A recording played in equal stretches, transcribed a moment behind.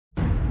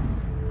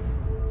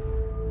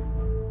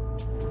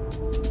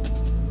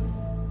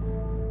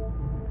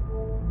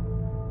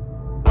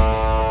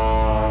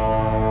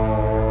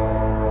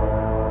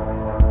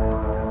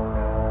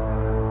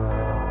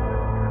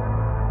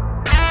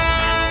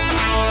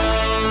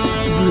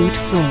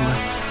brute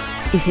force.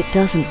 If it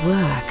doesn't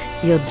work,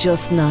 you're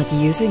just not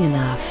using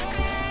enough.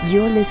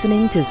 You're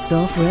listening to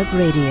SOFREP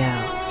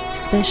Radio.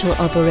 Special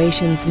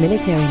Operations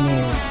Military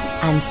News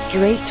and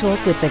straight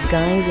talk with the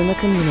guys in the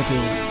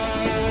community.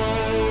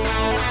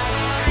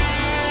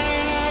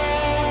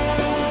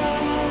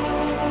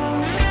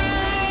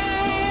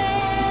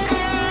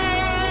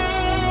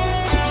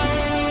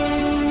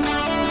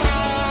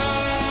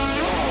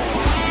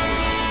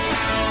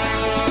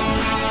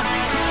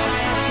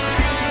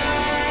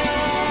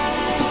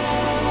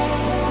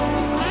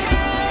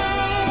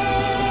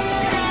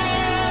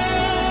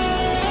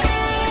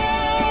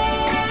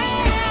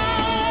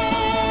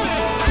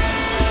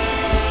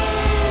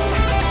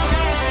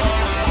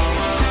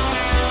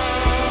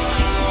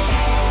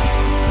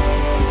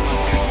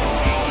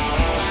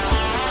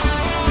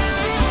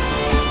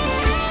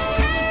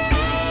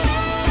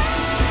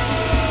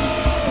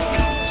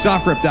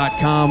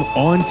 SOFREP.com,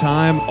 on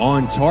time,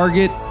 on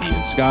target.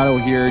 Ian Scotto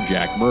here,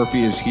 Jack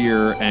Murphy is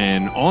here,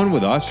 and on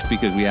with us,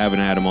 because we haven't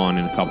had him on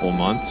in a couple of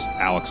months,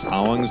 Alex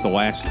Hollings. The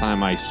last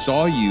time I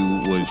saw you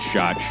was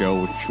SHOT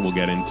Show, which we'll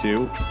get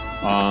into,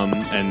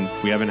 and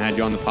we haven't had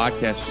you on the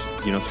podcast,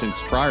 since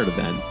prior to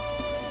then.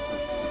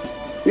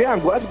 Yeah, I'm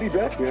glad to be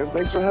back, man.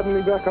 Thanks for having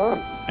me back on.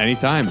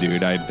 Anytime,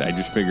 dude. I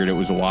just figured it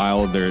was a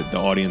while. The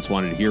audience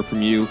wanted to hear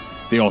from you.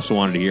 They also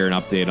wanted to hear an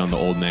update on the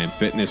Old Man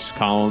Fitness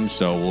column,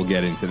 so we'll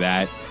get into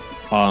that.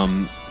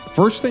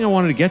 First thing I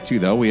wanted to get to,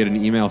 though, we had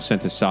an email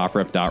sent to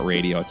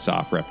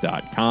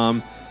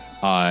sofrep.radio@sofrep.com,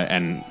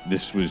 and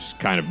this was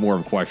kind of more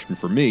of a question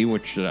for me,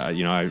 which,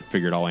 I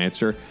figured I'll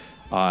answer.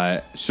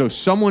 So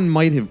someone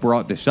might have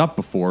brought this up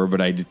before,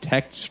 but I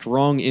detect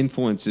strong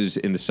influences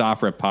in the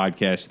SOFREP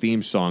podcast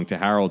theme song to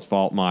Harold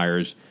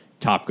Faltermeyer's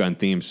Top Gun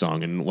theme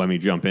song, and let me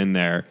jump in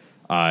there.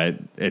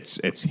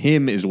 It's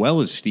him as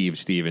well as Steve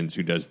Stevens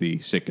who does the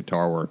sick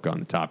guitar work on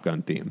the Top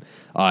Gun theme.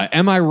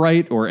 Am I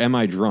right or am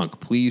I drunk?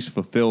 Please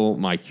fulfill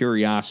my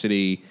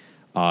curiosity.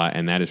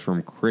 And that is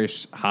from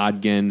Chris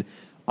Hodgkin.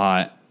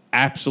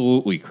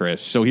 Absolutely,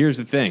 Chris. So here's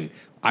the thing.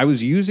 I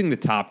was using the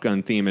Top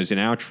Gun theme as an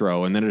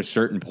outro, and then at a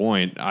certain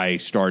point, I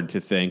started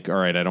to think, all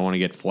right, I don't want to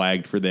get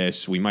flagged for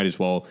this. We might as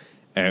well,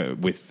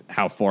 with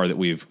how far that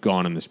we've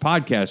gone on this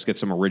podcast, get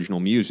some original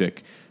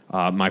music.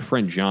 My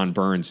friend John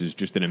Burns is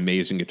just an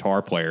amazing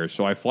guitar player,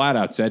 so I flat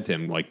out said to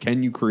him,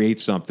 can you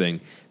create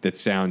something that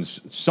sounds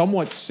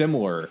somewhat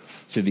similar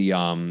to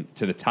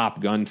the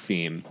Top Gun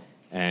theme?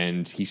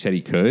 And he said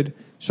he could,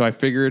 so I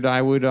figured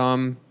I would,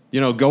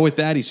 go with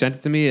that. He sent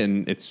it to me,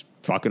 and it's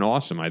fucking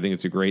awesome. I think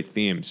it's a great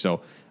theme, so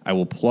I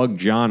will plug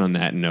John on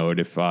that note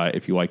if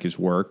you like his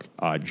work,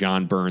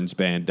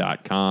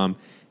 johnburnsband.com.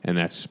 And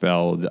that's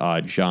spelled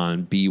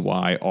John,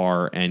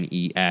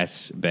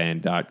 BYRNES,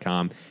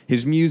 band.com.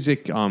 His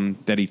music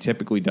that he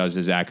typically does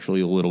is actually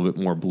a little bit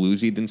more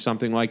bluesy than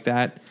something like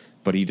that,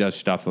 but he does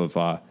stuff of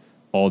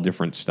all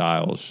different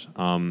styles.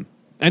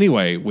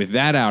 Anyway, with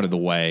that out of the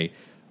way,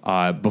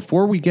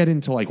 before we get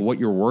into what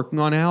you're working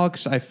on,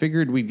 Alex, I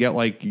figured we'd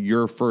get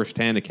your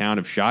firsthand account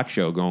of SHOT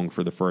Show going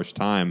for the first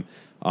time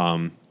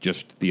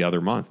just the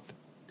other month.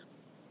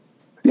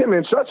 Yeah,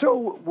 man, SHOT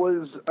Show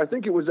I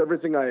think it was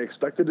everything I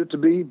expected it to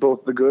be,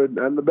 both the good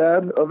and the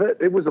bad of it.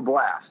 It was a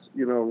blast.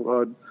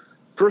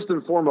 First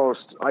and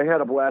foremost, I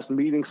had a blast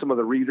meeting some of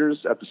the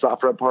readers at the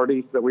SOFREP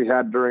party that we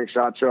had during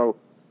SHOT Show.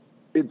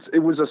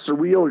 It was a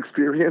surreal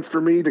experience for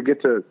me to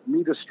get to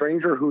meet a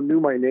stranger who knew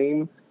my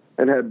name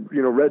and had,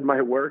 read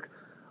my work.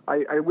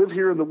 I live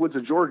here in the woods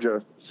of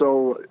Georgia,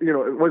 so,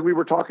 like we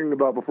were talking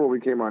about before we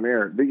came on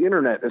air, the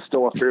internet is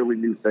still a fairly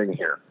new thing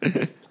here.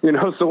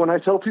 So when I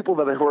tell people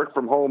that I work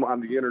from home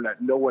on the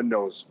internet, no one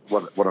knows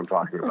what I'm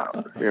talking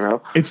about,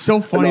 It's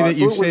so funny that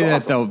you say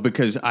that, though,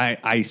 because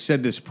I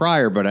said this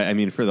prior, but I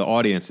mean, for the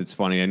audience, it's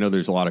funny. I know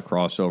there's a lot of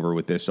crossover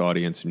with this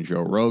audience and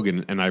Joe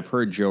Rogan, and I've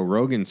heard Joe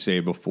Rogan say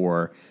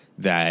before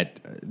that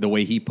the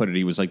way he put it,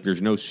 he was like,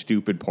 there's no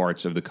stupid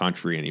parts of the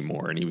country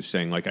anymore. And he was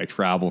saying, I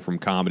travel from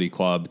comedy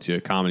club to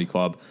comedy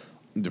club,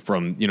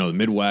 from, the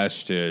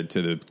Midwest to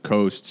the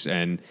coasts.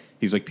 And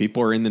he's like,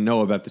 people are in the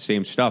know about the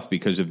same stuff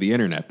because of the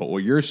internet. But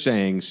what you're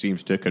saying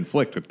seems to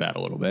conflict with that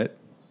a little bit.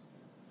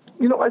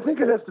 I think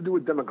it has to do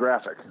with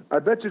demographic. I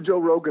bet you Joe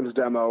Rogan's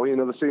demo,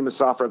 the same as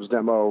SOFREP's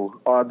demo,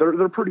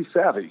 they're pretty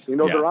savvy.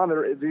 They're on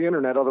the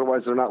internet.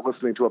 Otherwise, they're not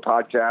listening to a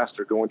podcast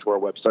or going to our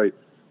website.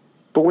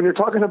 But when you're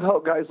talking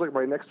about guys like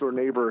my next door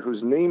neighbor,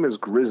 whose name is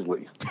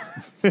Grizzly,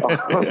 he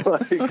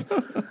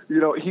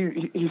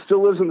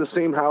still lives in the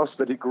same house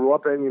that he grew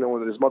up in.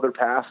 When his mother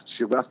passed,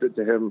 she left it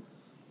to him.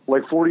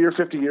 40 or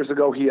 50 years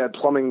ago, he had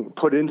plumbing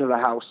put into the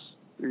house.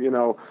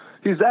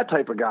 He's that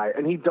type of guy.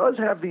 And he does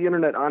have the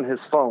internet on his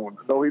phone,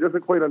 though he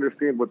doesn't quite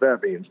understand what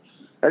that means.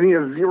 And he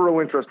has zero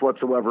interest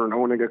whatsoever in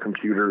owning a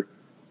computer.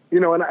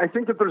 And I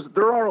think that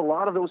there are a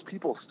lot of those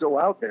people still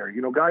out there.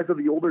 Guys of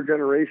the older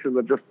generation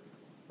that just,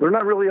 they're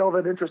not really all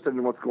that interested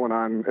in what's going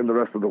on in the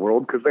rest of the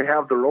world because they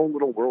have their own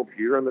little world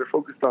here and they're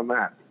focused on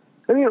that.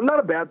 And, not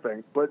a bad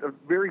thing, but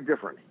very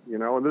different,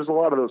 and there's a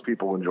lot of those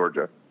people in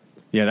Georgia.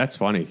 Yeah, that's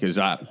funny because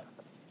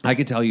I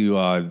could tell you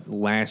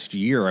last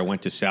year I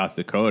went to South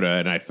Dakota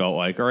and I felt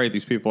like, all right,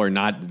 these people are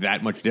not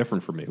that much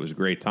different from me. It was a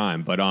great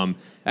time. But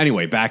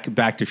anyway,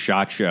 back to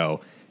SHOT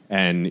Show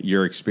and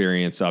your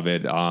experience of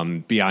it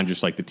beyond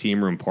just like the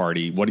team room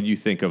party. What did you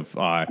think of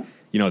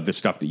the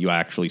stuff that you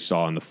actually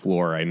saw on the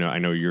floor? I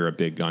know you're a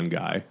big gun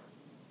guy.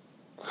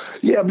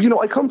 Yeah,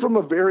 I come from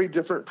a very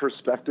different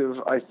perspective,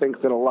 I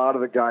think, than a lot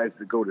of the guys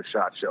that go to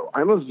SHOT Show.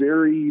 I'm a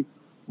very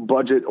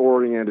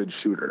budget-oriented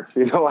shooter.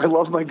 I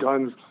love my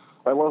guns.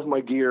 I love my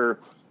gear,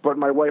 but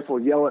my wife will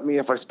yell at me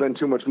if I spend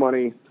too much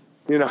money.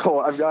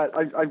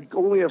 I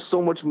only have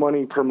so much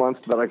money per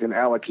month that I can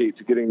allocate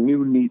to getting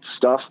new, neat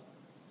stuff.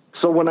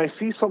 So when I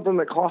see something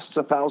that costs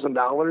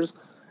 $1,000,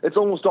 it's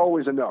almost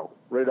always a no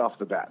right off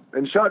the bat.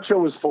 And SHOT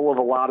Show is full of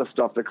a lot of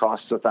stuff that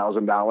costs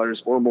 $1,000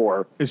 or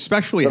more.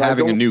 Especially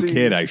having a new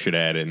kid, I should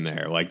add in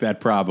there. Like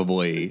that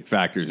probably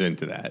factors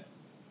into that.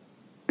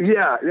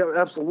 Yeah,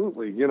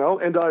 absolutely.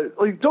 And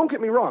don't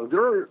get me wrong.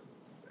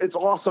 It's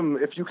awesome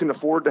if you can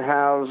afford to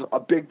have a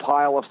big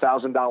pile of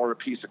 $1,000 a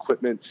piece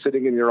equipment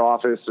sitting in your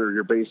office or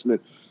your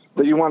basement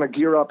that you want to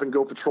gear up and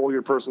go patrol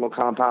your personal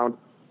compound.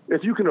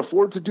 If you can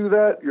afford to do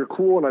that, you're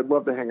cool, and I'd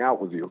love to hang out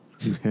with you.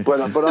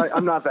 But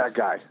I'm not that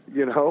guy,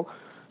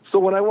 So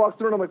when I walk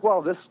through and I'm like,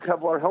 wow, this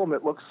Kevlar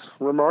helmet looks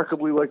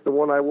remarkably like the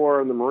one I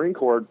wore in the Marine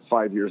Corps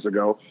 5 years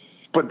ago.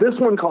 But this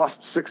one costs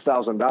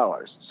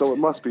 $6,000, so it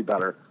must be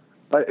better.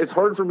 It's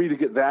hard for me to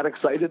get that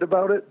excited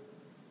about it.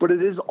 But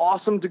it is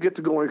awesome to get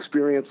to go and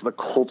experience the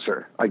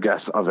culture, I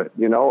guess, of it.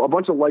 A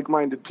bunch of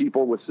like-minded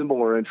people with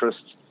similar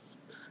interests.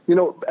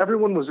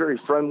 Everyone was very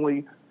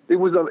friendly. It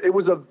was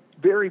a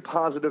very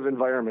positive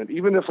environment,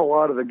 even if a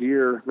lot of the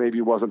gear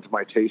maybe wasn't to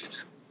my taste.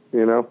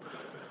 So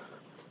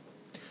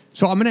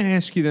I'm going to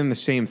ask you then the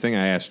same thing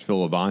I asked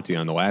Phil Labonte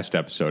on the last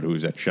episode, who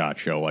was at SHOT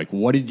Show. Like,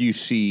 what did you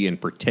see in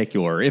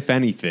particular, if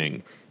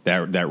anything,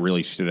 that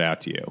really stood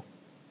out to you?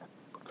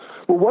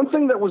 Well, one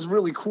thing that was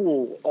really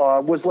cool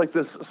was like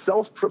this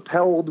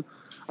self-propelled.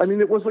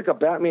 It was like a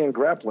Batman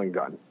grappling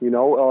gun.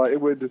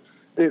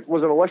 It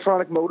was an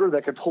electronic motor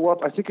that could pull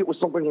up. I think it was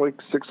something like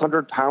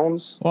 600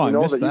 pounds. Oh, I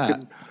missed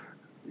that.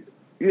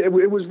 It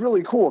was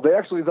really cool. They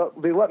actually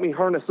they let me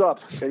harness up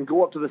and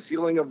go up to the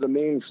ceiling of the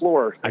main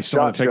floor. I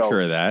saw a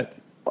picture of that.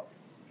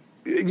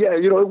 Yeah,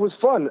 it was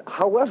fun.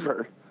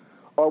 However,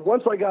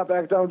 once I got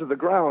back down to the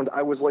ground,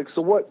 I was like,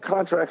 so what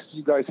contracts do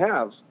you guys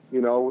have?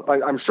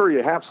 I'm sure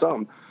you have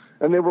some.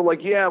 And they were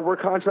like, yeah, we're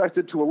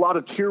contracted to a lot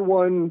of Tier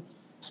 1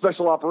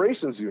 special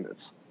operations units.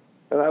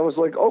 And I was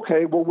like,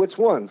 okay, well, which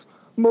ones?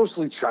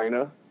 Mostly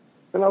China.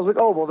 And I was like,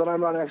 oh, well, then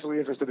I'm not actually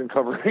interested in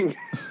covering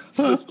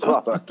this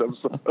product. I'm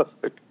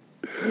sorry.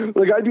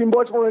 I'd be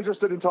much more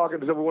interested in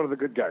talking to one of the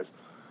good guys.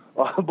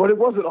 But it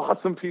was an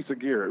awesome piece of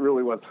gear. It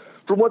really was.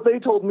 From what they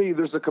told me,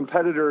 there's a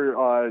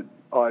competitor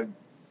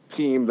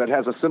team that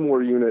has a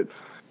similar unit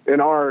in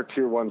our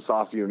Tier 1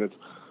 soft units.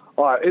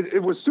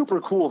 It was super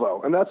cool,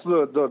 though, and that's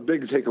the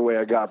big takeaway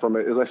I got from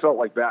it is I felt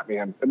like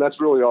Batman, and that's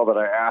really all that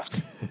I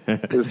asked.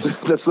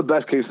 That's the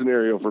best-case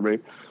scenario for me.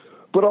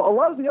 But a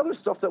lot of the other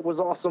stuff that was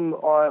awesome,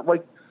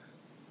 like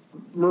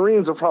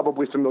Marines are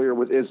probably familiar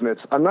with ISMIT.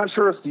 I'm not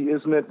sure if the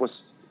ISMIT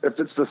if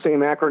it's the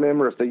same acronym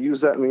or if they use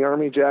that in the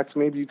Army, Jax.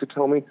 Maybe you could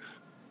tell me.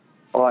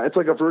 It's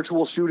like a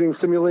virtual shooting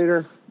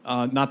simulator.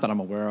 Not that I'm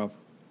aware of.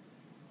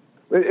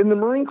 In the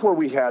Marine Corps,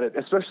 we had it,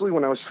 especially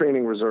when I was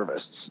training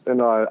reservists.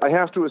 And I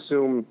have to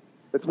assume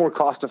it's more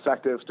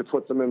cost-effective to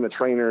put them in the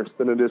trainer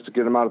than it is to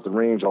get them out at the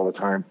range all the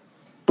time.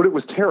 But it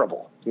was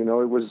terrible. It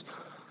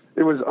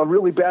was a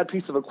really bad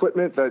piece of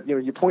equipment that,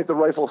 you point the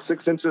rifle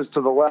 6 inches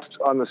to the left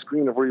on the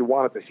screen of where you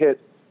want it to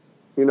hit.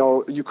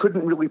 You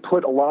couldn't really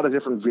put a lot of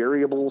different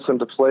variables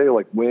into play,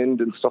 like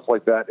wind and stuff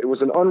like that. It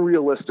was an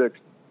unrealistic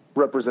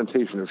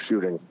representation of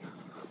shooting.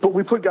 But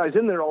we put guys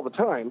in there all the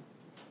time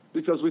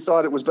because we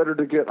thought it was better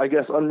to get, I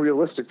guess,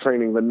 unrealistic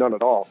training than none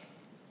at all.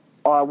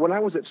 When I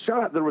was at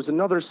SHOT, there was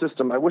another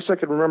system. I wish I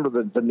could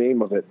remember the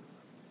name of it.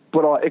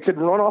 But it could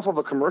run off of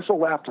a commercial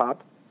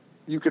laptop.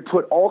 You could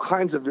put all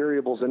kinds of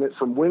variables in it,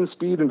 from wind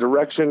speed and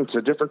direction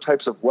to different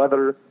types of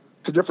weather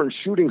to different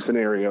shooting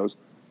scenarios.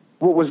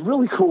 What was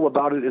really cool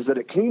about it is that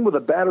it came with a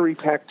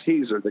battery-packed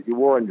taser that you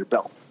wore on your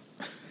belt.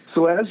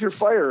 So as you're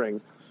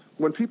firing,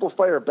 when people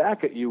fire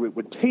back at you, it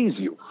would tase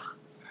you.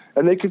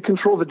 And they could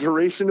control the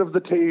duration of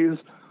the tase,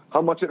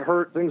 how much it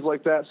hurt, things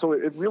like that. So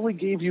it really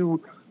gave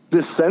you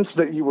this sense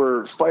that you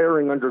were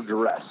firing under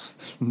duress.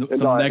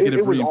 Some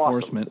negative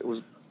reinforcement.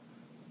 Awesome.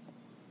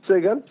 Say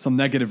again? Some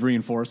negative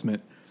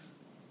reinforcement.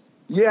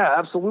 Yeah,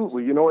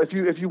 absolutely.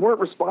 If you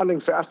weren't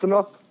responding fast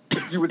enough,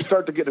 you would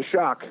start to get a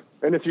shock.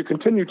 And if you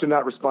continue to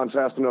not respond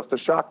fast enough, the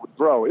shock would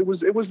grow. It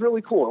was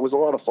really cool. It was a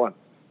lot of fun.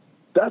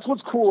 That's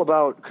what's cool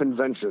about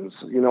conventions.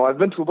 I've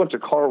been to a bunch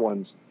of car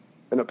ones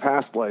in a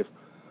past life.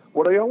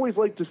 What I always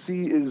like to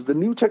see is the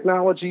new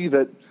technology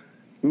that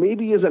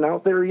maybe isn't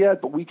out there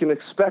yet, but we can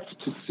expect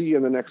to see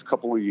in the next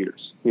couple of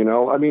years.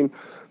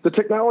 The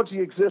technology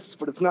exists,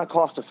 but it's not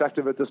cost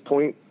effective at this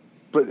point,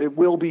 but it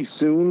will be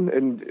soon.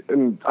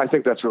 And I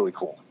think that's really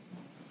cool.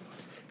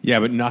 Yeah,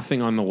 but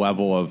nothing on the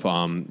level of,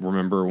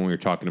 remember when we were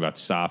talking about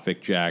Sophic,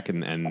 Jack,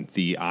 and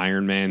the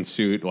Iron Man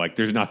suit? Like,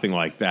 there's nothing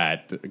like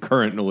that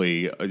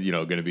currently,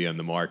 going to be on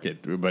the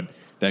market. But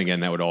then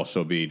again, that would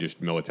also be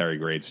just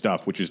military-grade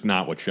stuff, which is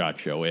not what SHOT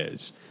Show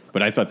is.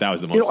 But I thought that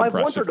was the most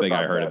impressive thing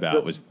I heard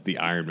about was the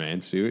Iron Man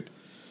suit.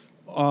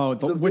 Oh,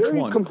 which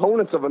one?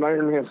 Components of an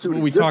Iron Man suit.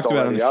 We talked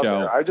about it on the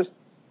show.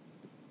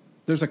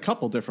 There's a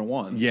couple different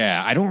ones.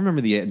 Yeah, I don't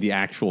remember the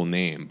actual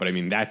name, but I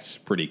mean that's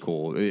pretty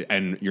cool.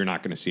 And you're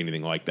not going to see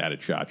anything like that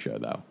at SHOT Show,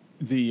 though.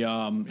 The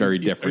very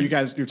different.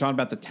 You're talking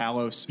about the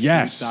Talos?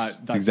 Yes, that's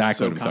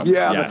exactly. So what I'm talking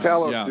about. Yes. The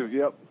Talos suit.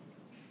 Yep.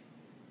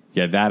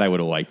 Yeah, that I would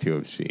have liked to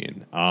have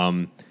seen.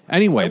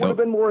 Anyway, I would have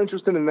been more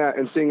interested in that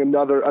and seeing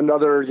another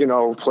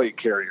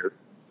plate carrier,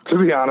 to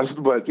be honest.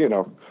 But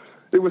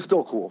it was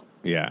still cool.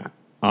 Yeah.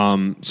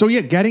 So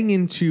getting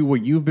into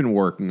what you've been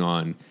working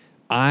on.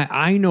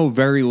 I know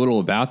very little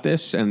about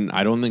this, and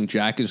I don't think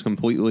Jack is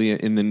completely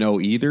in the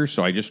know either,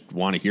 so I just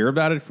want to hear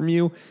about it from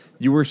you.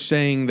 You were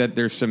saying that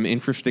there's some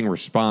interesting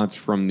response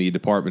from the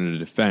Department of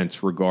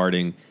Defense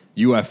regarding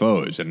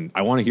UFOs, and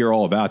I want to hear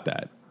all about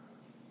that.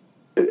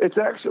 It's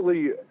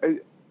actually...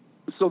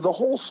 So the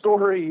whole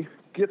story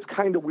gets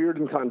kind of weird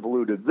and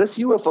convoluted. This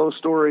UFO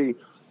story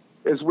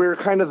is where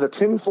kind of the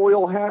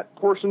tinfoil hat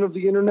portion of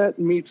the Internet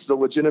meets the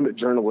legitimate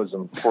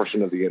journalism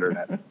portion of the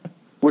Internet.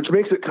 Which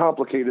makes it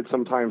complicated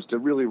sometimes to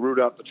really root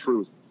out the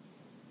truth.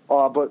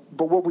 But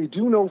what we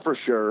do know for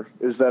sure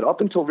is that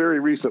up until very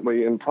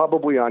recently, and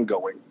probably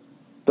ongoing,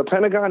 the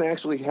Pentagon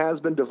actually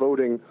has been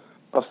devoting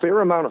a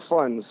fair amount of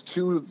funds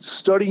to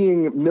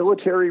studying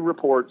military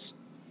reports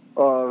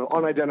of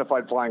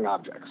unidentified flying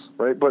objects,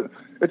 right? But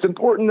it's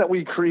important that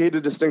we create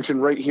a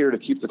distinction right here to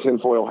keep the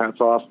tinfoil hats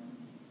off.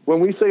 When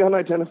we say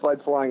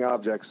unidentified flying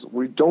objects,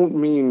 we don't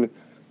mean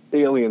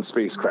alien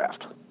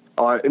spacecraft.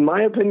 In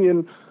my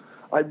opinion,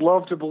 I'd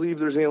love to believe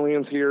there's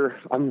aliens here.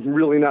 I'm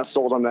really not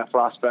sold on that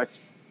prospect.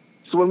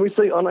 So when we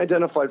say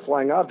unidentified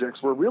flying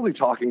objects, we're really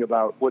talking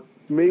about what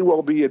may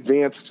well be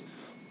advanced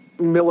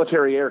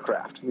military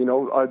aircraft.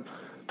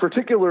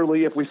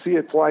 Particularly if we see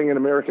it flying in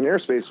American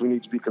airspace, we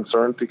need to be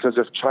concerned because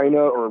if China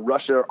or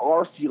Russia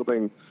are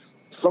fielding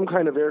some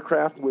kind of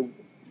aircraft with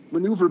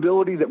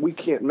maneuverability that we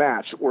can't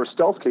match or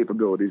stealth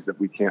capabilities that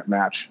we can't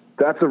match,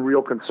 that's a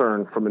real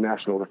concern from a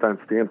national defense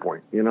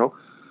standpoint,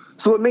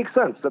 So it makes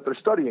sense that they're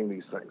studying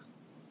these things.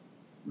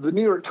 The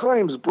New York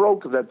Times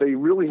broke that they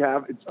really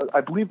have,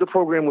 I believe the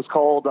program was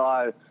called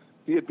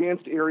the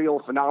Advanced Aerial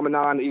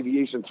Phenomenon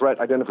Aviation Threat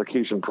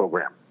Identification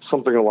Program,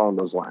 something along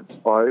those lines.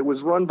 It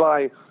was run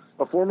by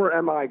a former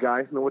MI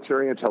guy,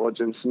 military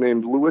intelligence,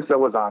 named Luis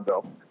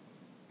Elizondo.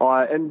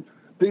 And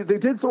they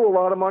did throw a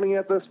lot of money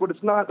at this, but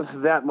it's not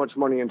that much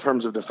money in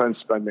terms of defense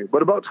spending,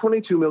 but about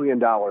 $22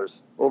 million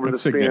over the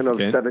span of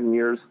 7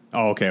 years.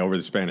 Oh, okay, over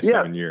the span of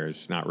 7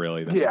 years. Not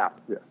really, then. Yeah.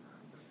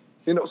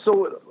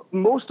 So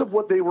most of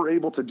what they were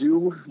able to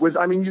do was,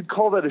 you'd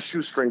call that a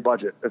shoestring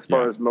budget as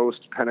far as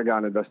most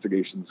Pentagon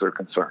investigations are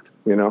concerned,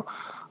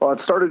 It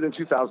started in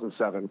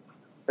 2007.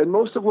 And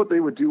most of what they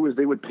would do is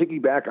they would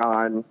piggyback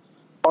on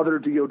other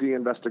DOD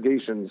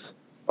investigations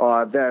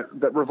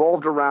that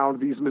revolved around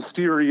these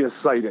mysterious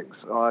sightings.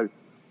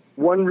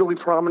 One really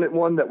prominent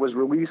one that was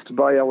released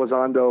by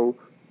Elizondo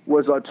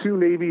was 2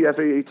 Navy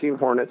F/A-18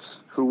 Hornets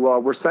who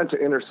were sent to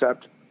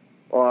intercept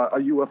a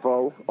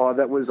UFO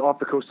that was off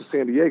the coast of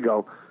San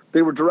Diego.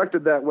 They were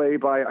directed that way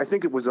by, I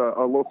think it was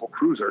a local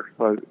cruiser.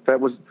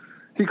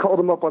 He called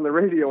them up on the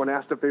radio and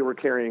asked if they were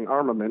carrying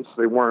armaments.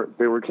 They weren't.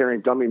 They were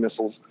carrying dummy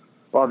missiles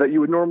that you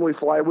would normally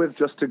fly with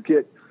just to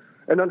get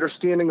an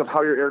understanding of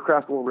how your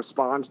aircraft will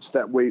respond to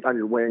that weight on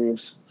your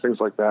wings, things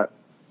like that.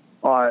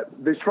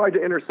 They tried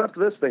to intercept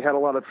this. They had a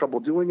lot of trouble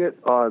doing it.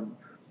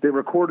 They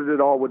recorded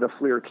it all with a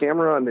FLIR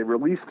camera, and they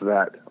released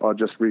that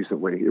just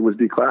recently. It was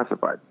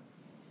declassified.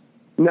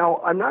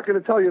 Now, I'm not going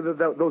to tell you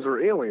that those are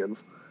aliens,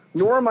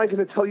 nor am I going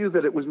to tell you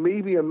that it was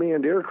maybe a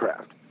manned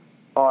aircraft.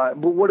 But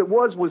what it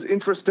was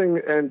interesting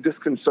and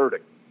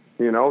disconcerting,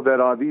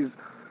 that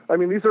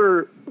these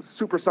are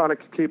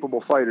supersonic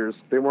capable fighters.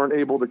 They weren't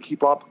able to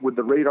keep up with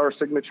the radar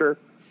signature.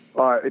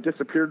 It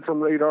disappeared from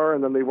radar,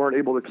 and then they weren't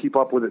able to keep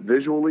up with it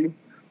visually.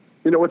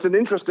 It's an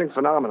interesting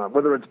phenomenon,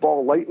 whether it's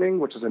ball lightning,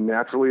 which is a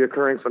naturally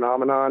occurring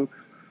phenomenon,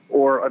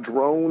 or a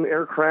drone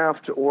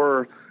aircraft,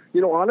 or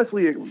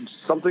honestly,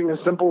 something as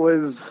simple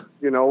as,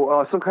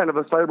 some kind of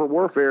a cyber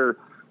warfare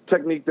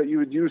technique that you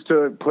would use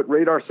to put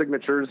radar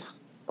signatures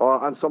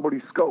on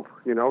somebody's scope,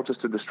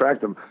 just to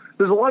distract them.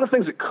 There's a lot of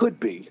things it could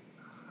be,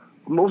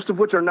 most of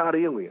which are not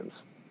aliens.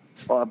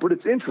 But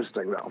it's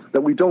interesting, though,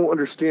 that we don't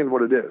understand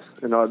what it is.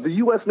 And the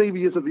U.S.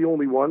 Navy isn't the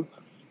only one.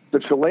 The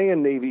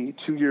Chilean Navy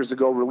 2 years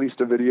ago released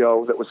a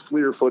video that was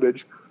FLIR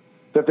footage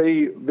that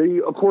they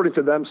according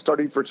to them,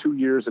 studied for 2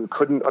 years and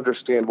couldn't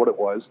understand what it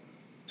was.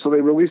 So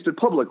they released it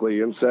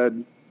publicly and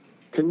said,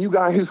 can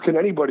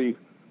anybody,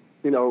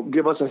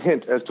 give us a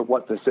hint as to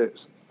what this is?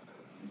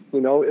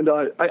 And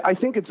I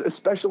think it's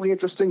especially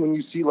interesting when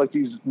you see like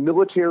these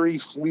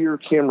military FLIR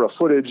camera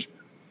footage,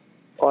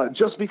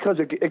 just because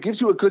it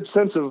gives you a good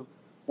sense of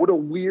what a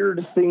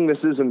weird thing this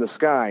is in the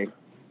sky.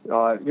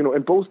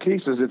 In both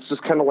cases, it's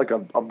just kind of like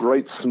a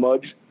bright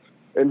smudge.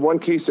 In one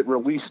case, it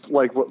released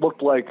like what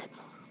looked like,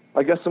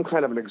 I guess, some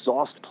kind of an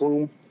exhaust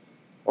plume.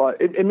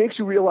 It makes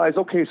you realize,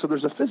 okay, so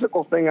there's a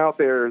physical thing out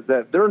there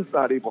that they're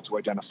not able to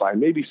identify.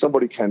 Maybe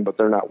somebody can, but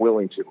they're not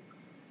willing to.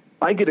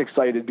 I get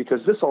excited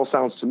because this all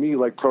sounds to me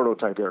like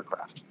prototype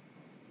aircraft.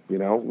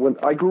 When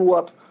I grew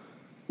up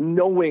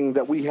knowing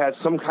that we had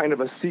some kind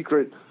of a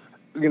secret,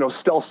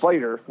 stealth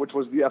fighter, which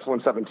was the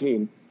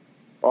F-117,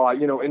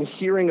 and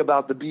hearing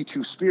about the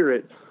B-2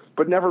 Spirit,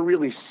 but never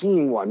really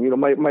seeing one.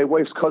 My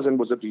wife's cousin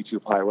was a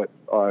B-2 pilot.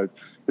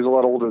 He's a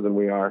lot older than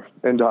we are.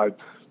 And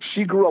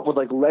she grew up with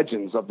like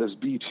legends of this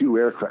B-2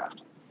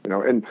 aircraft,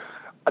 and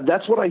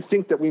that's what I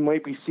think that we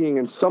might be seeing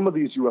in some of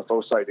these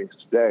UFO sightings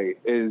today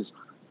is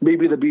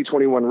maybe the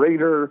B-21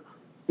 Raider,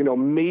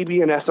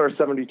 maybe an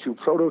SR-72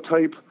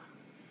 prototype.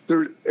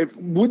 It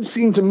would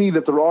seem to me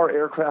that there are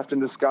aircraft in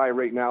the sky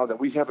right now that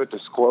we haven't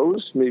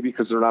disclosed, maybe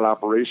because they're not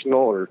operational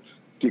or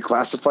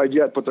declassified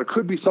yet, but there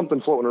could be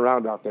something floating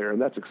around out there,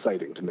 and that's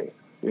exciting to me,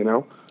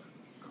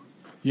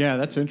 Yeah,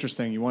 that's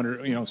interesting. You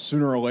wonder,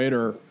 sooner or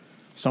later,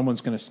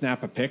 someone's going to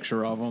snap a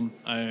picture of them.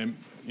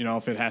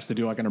 If it has to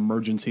do like an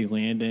emergency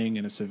landing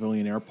in a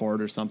civilian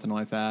airport or something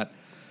like that.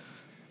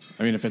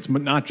 I mean, if it's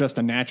not just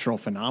a natural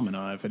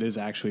phenomena, if it is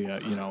actually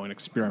an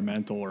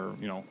experimental or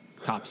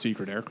top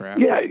secret aircraft.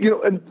 Yeah,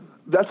 and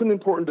that's an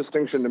important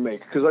distinction to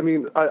make because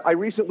I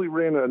recently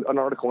ran an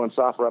article on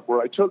SOFREP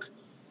where I took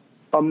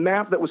a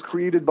map that was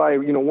created by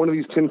one of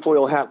these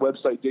tinfoil hat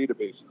website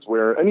databases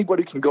where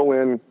anybody can go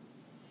in,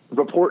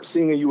 report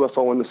seeing a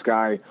UFO in the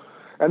sky,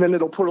 and then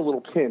it'll put a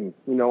little pin,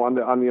 on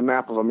the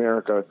map of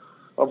America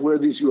of where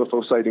these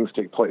UFO sightings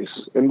take place.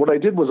 And what I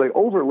did was I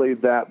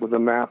overlaid that with a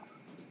map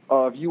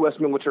of U.S.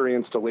 military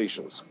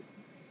installations.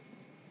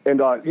 And,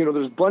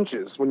 there's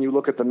bunches when you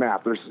look at the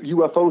map. There's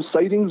UFO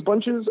sightings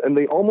bunches, and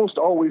they almost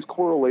always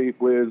correlate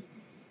with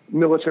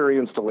military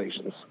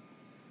installations.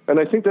 And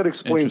I think that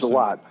explains a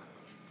lot.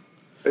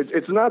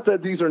 It's not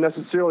that these are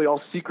necessarily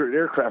all secret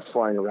aircraft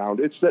flying around.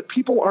 It's that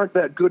people aren't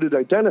that good at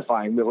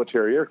identifying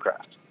military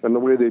aircraft and the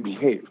way they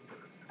behave.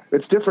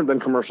 It's different than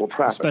commercial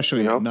traffic.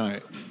 Especially at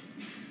night.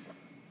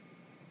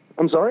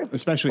 I'm sorry?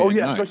 Especially at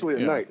night. Especially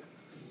at night.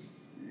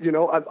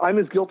 I'm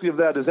as guilty of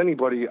that as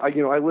anybody. I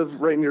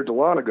live right near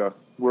Dahlonega,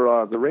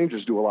 where the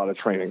Rangers do a lot of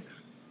training.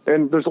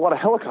 And there's a lot of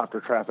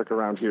helicopter traffic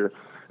around here.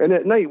 And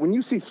at night, when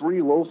you see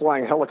 3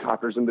 low-flying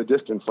helicopters in the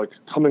distance, like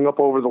coming up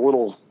over the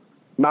little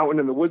mountain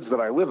in the woods that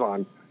I live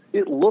on,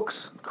 it looks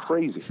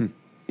crazy.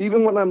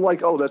 Even when I'm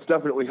like, oh, that's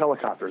definitely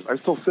helicopters, I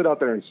still sit out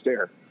there and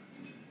stare.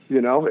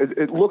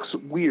 It looks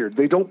weird.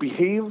 They don't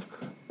behave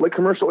like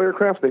commercial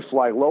aircraft. They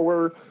fly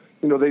lower.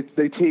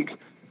 They take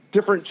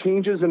different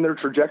changes in their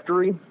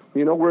trajectory.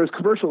 Whereas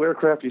commercial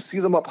aircraft, you see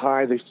them up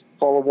high, they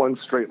follow one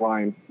straight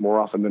line more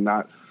often than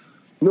not.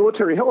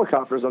 Military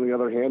helicopters, on the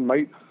other hand,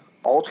 might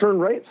all turn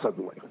right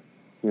suddenly,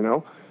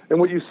 And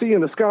what you see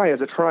in the sky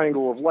is a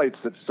triangle of lights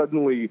that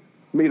suddenly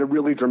made a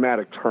really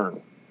dramatic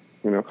turn,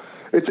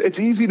 It's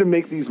easy to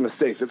make these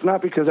mistakes. It's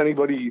not because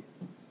anybody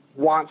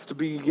wants to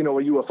be, a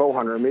UFO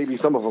hunter. Maybe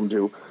some of them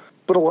do.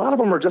 But a lot of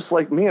them are just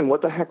like, man,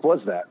 what the heck was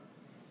that?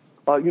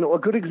 A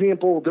good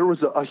example, there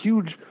was a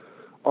huge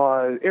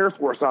Air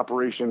Force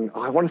operation,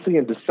 I want to say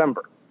in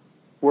December,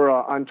 where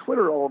on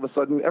Twitter all of a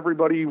sudden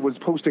everybody was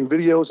posting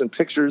videos and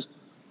pictures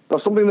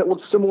of something that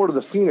looked similar to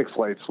the Phoenix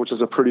Lights, which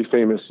is a pretty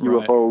famous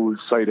UFO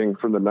sighting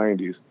from the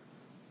 90s.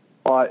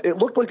 It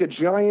looked like a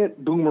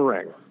giant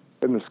boomerang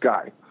in the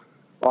sky,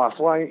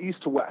 flying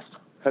east to west,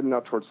 heading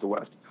out towards the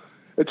west.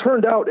 It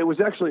turned out it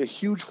was actually a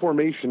huge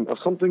formation of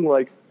something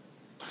like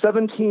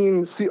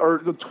 20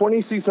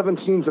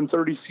 C-17s and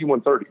 30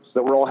 C-130s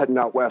that were all heading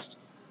out west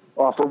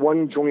for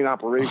one joint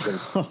operation.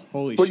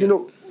 Holy shit.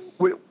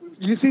 But,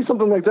 you see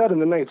something like that in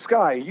the night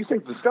sky, you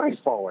think the sky's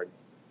falling,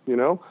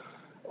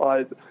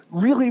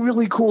 Really,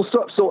 really cool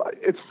stuff. So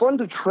it's fun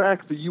to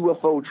track the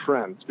UFO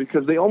trends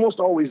because they almost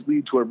always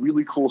lead to a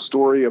really cool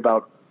story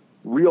about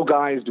real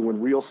guys doing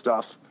real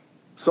stuff,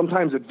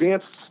 sometimes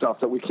advanced stuff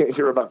that we can't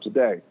hear about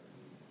today.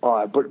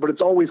 But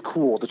it's always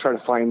cool to try to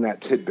find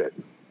that tidbit,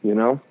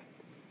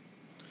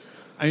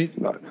 A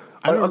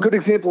good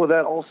example of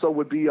that also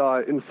would be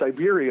in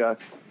Siberia.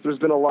 There's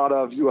been a lot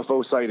of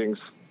UFO sightings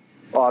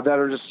that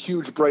are just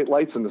huge bright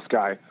lights in the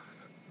sky.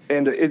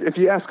 And if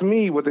you ask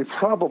me, what they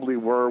probably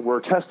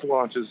were test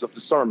launches of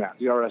the Sarmat,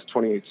 the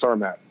RS-28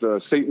 Sarmat,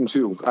 the Satan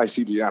II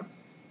ICBM.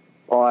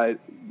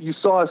 You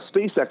saw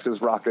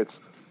SpaceX's rockets,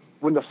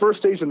 when the first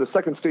stage and the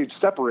second stage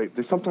separate,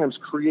 they sometimes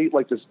create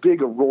like this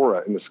big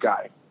aurora in the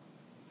sky.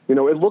 It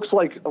looks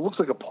like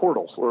a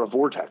portal or a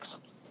vortex.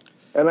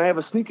 And I have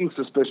a sneaking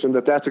suspicion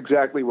that that's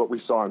exactly what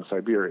we saw in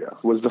Siberia,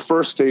 was the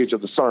first stage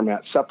of the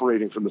Sarmat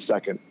separating from the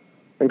second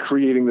and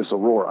creating this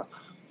aurora.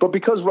 But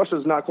because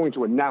Russia's not going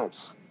to announce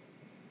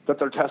that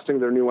they're testing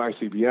their new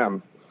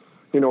ICBM,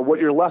 what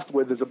you're left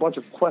with is a bunch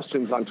of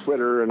questions on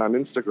Twitter and on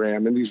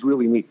Instagram and these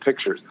really neat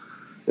pictures.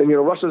 And,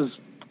 Russia's,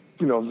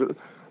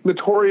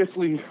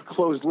 notoriously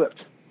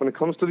closed-lipped when it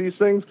comes to these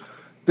things.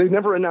 They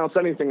never announce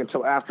anything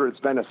until after it's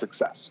been a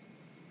success.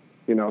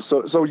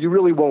 So you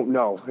really won't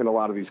know in a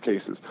lot of these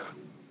cases.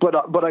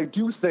 But I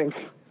do think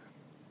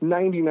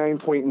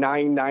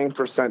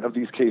 99.99% of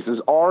these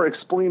cases are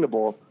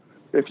explainable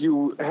if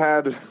you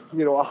had,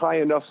 a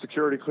high enough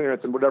security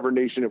clearance in whatever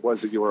nation it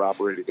was that you were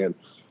operating in.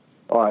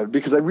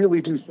 Because I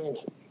really do think,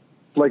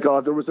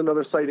 there was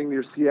another sighting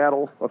near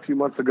Seattle a few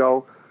months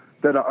ago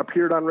that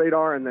appeared on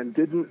radar and then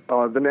didn't.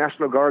 The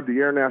National Guard, the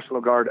Air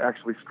National Guard,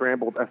 actually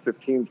scrambled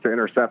F-15s to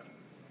intercept.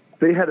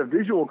 They had a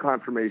visual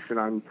confirmation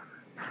on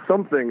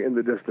something in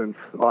the distance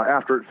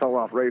after it fell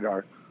off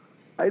radar.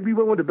 I'd be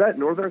willing to bet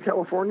Northern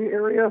California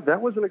area,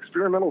 that was an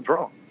experimental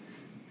drone.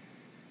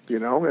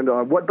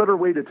 And what better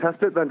way to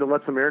test it than to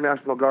let some Air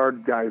National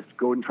Guard guys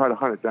go and try to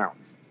hunt it down?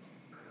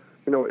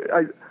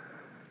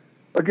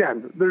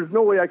 Again, there's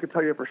no way I could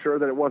tell you for sure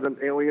that it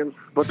wasn't aliens,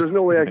 but there's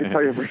no way I could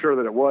tell you for sure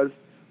that it was.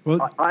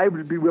 Well, I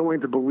would be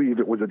willing to believe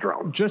it was a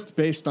drone. Just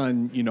based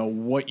on,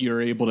 what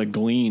you're able to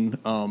glean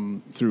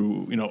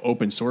through,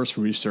 open source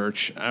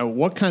research,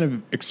 what kind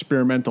of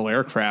experimental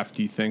aircraft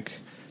do you think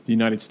the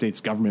United States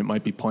government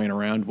might be playing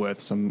around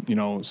with? Some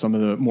of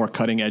the more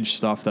cutting edge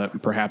stuff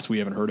that perhaps we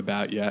haven't heard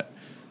about yet.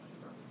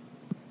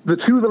 The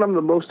two that I'm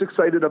the most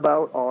excited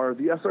about are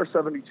the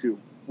SR-72,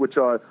 which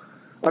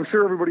I'm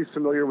sure everybody's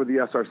familiar with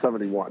the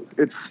SR-71.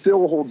 It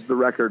still holds the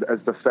record as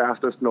the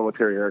fastest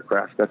military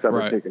aircraft that's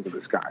ever taken to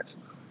the skies.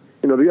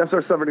 The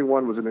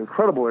SR-71 was an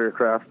incredible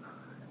aircraft.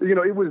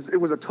 It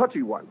was a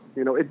touchy one.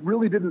 It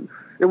really didn't.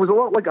 It was a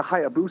lot like a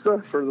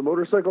Hayabusa for the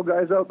motorcycle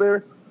guys out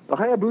there. The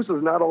Hayabusa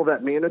is not all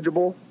that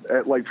manageable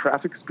at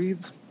traffic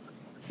speeds.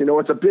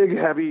 It's a big,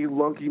 heavy,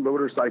 lunky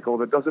motorcycle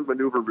that doesn't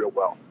maneuver real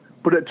well.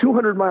 But at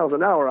 200 miles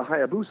an hour, a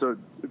Hayabusa,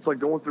 it's like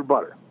going through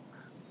butter.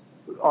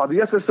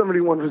 The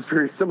SR-71 was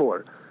very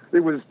similar. It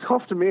was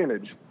tough to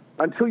manage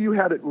until you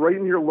had it right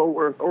in your low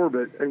Earth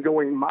orbit and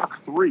going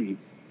Mach 3,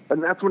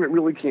 and that's when it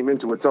really came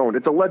into its own.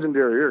 It's a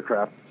legendary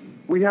aircraft.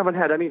 We haven't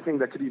had anything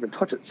that could even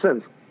touch it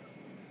since.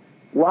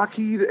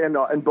 Lockheed and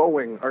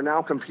Boeing are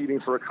now competing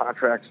for a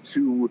contract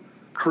to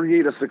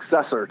create a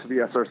successor to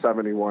the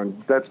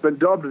SR-71 that's been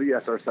dubbed the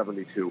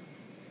SR-72.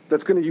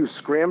 That's going to use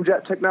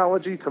scramjet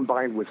technology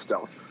combined with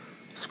stealth.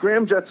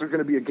 Scramjets are going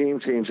to be a game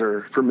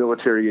changer for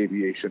military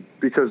aviation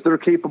because they're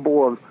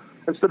capable of,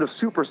 instead of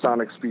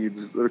supersonic speeds,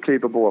 they're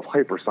capable of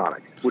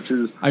hypersonic, which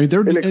is...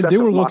 they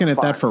were looking at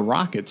that for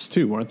rockets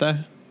too, weren't they?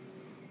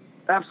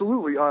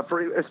 Absolutely.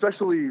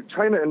 Especially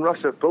China and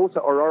Russia both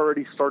are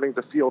already starting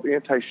to field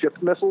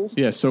anti-ship missiles.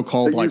 Yeah,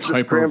 so-called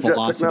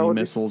hypervelocity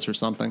missiles or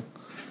something.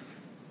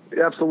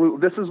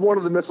 Absolutely. This is one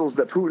of the missiles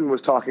that Putin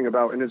was talking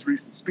about in his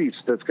recent speech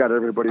that's got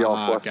everybody all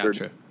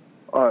flustered.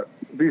 Gotcha.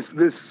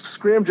 This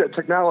scramjet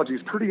technology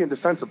is pretty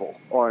indefensible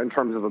in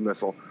terms of a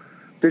missile.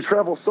 They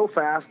travel so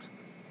fast,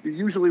 you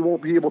usually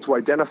won't be able to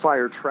identify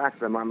or track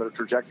them on their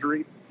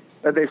trajectory,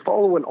 and they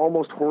follow an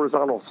almost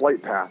horizontal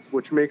flight path,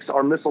 which makes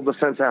our missile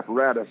defense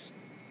apparatus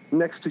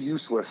next to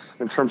useless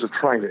in terms of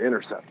trying to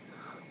intercept.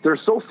 They're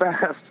so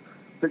fast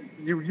that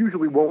you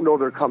usually won't know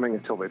they're coming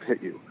until they've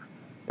hit you.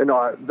 And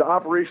the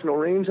operational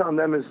range on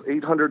them is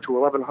 800 to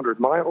 1,100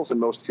 miles in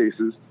most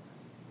cases.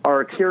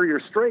 Our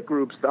carrier strike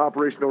groups, the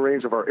operational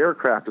range of our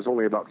aircraft is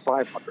only about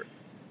 500.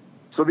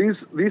 So these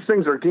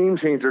things are game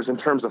changers in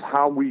terms of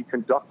how we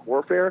conduct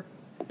warfare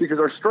because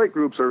our strike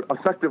groups are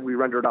effectively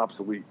rendered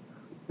obsolete.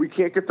 We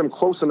can't get them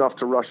close enough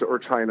to Russia or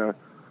China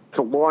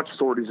to launch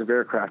sorties of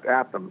aircraft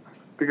at them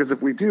because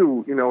if we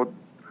do,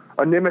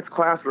 a Nimitz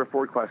class or a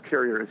Ford class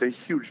carrier is a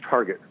huge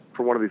target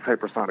for one of these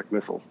hypersonic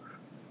missiles.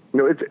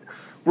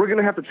 We're going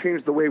to have to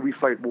change the way we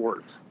fight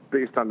wars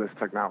based on this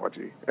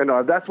technology. And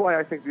that's why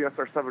I think the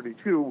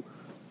SR-72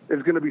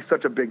 is going to be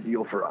such a big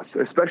deal for us,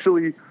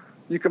 especially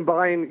you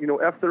combine,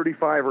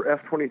 F-35 or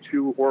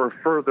F-22 or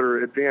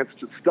further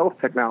advanced stealth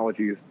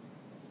technologies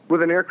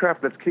with an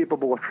aircraft that's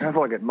capable of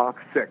traveling at Mach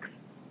 6.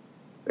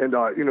 And,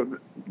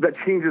 that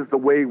changes the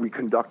way we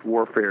conduct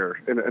warfare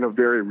in a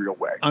very real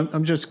way.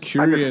 I'm just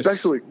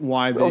curious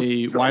why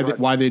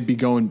they'd be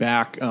going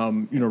back,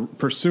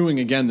 pursuing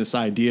again this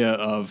idea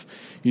of,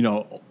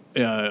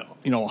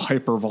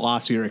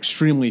 hypervelocity or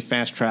extremely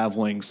fast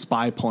traveling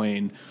spy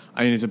plane.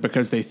 I mean, is it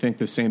because they think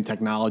the same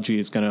technology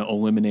is going to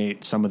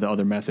eliminate some of the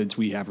other methods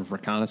we have of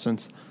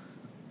reconnaissance?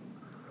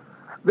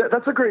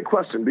 That's a great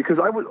question because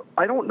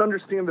I don't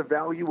understand the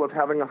value of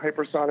having a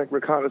hypersonic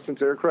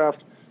reconnaissance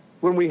aircraft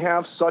when we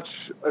have such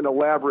an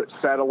elaborate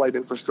satellite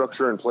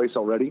infrastructure in place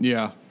already.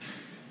 Yeah.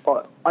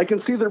 I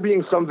can see there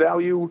being some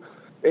value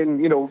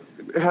in,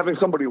 having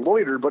somebody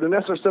loiter, but an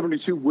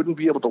SR-72 wouldn't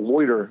be able to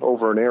loiter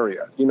over an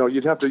area.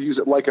 You'd have to use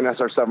it like an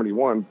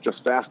SR-71,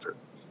 just faster.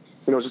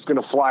 It's just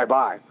going to fly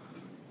by.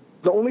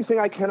 The only thing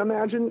I can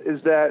imagine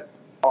is that,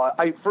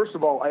 first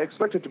of all, I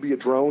expect it to be a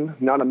drone,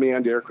 not a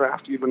manned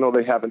aircraft, even though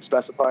they haven't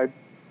specified.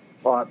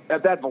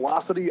 At that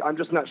velocity, I'm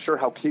just not sure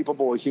how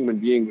capable a human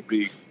being would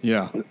be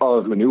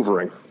of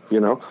maneuvering,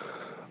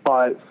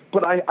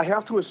 But I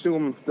have to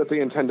assume that they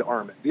intend to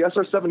arm it. The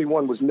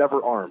SR-71 was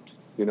never armed.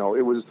 It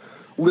was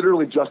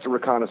literally just a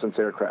reconnaissance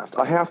aircraft.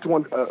 I have to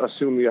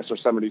assume the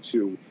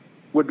SR-72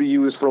 would be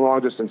used for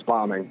long-distance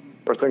bombing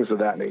or things of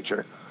that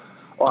nature.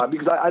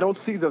 because I don't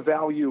see the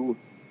value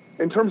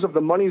in terms of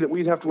the money that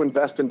we'd have to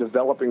invest in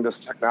developing this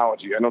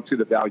technology. I don't see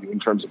the value in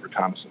terms of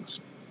reconnaissance.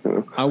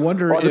 I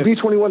wonder if the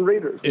B-21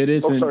 Raiders. It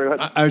isn't. Sorry,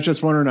 I was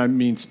just wondering. I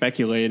mean,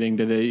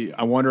 speculating.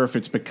 I wonder if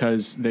it's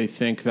because they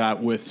think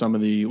that with some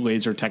of the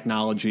laser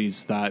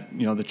technologies that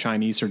the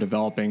Chinese are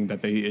developing,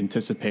 that they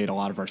anticipate a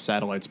lot of our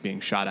satellites being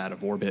shot out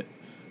of orbit.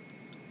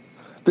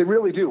 They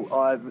really do.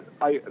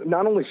 I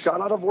not only shot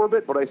out of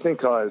orbit, but I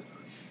think a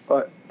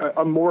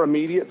more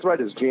immediate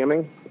threat is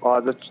jamming.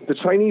 The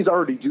Chinese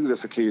already do this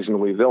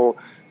occasionally.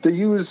 They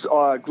use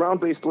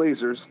ground-based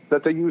lasers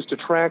that they use to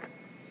track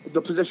the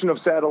position of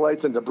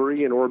satellites and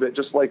debris in orbit,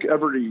 just like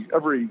every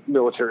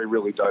military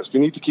really does.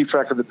 We need to keep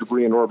track of the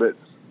debris in orbit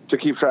to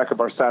keep track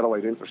of our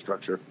satellite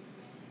infrastructure.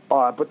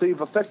 But they've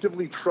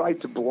effectively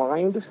tried to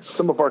blind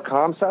some of our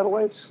comm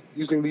satellites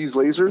using these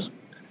lasers.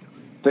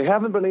 They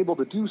haven't been able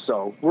to do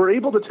so. We're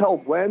able to tell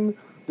when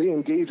they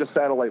engage a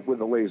satellite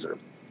with a laser.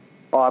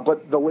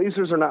 But the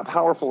lasers are not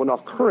powerful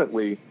enough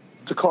currently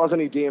to cause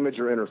any damage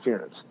or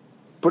interference.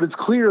 But it's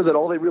clear that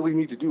all they really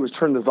need to do is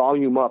turn the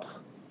volume up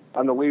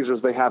on the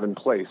lasers they have in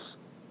place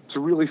to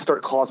really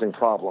start causing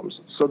problems.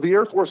 So the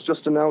Air Force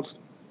just announced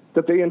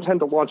that they intend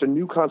to launch a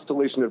new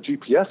constellation of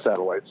GPS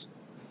satellites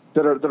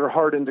that are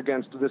hardened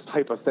against this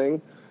type of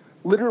thing,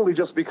 literally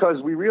just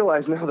because we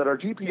realize now that our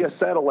GPS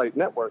satellite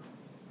network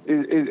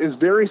is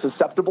very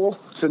susceptible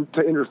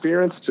to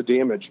interference, to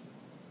damage,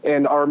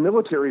 and our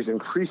military is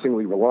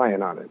increasingly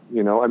reliant on it.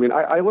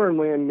 I learned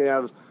land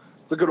nav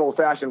the good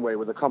old-fashioned way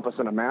with a compass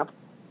and a map.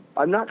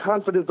 I'm not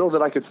confident, though,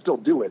 that I could still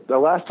do it. The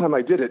last time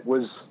I did it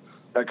was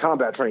at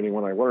combat training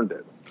when I learned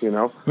it,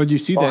 Well, you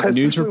see that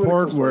news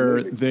report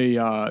where they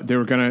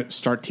were going to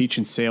start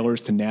teaching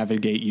sailors to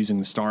navigate using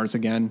the stars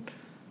again?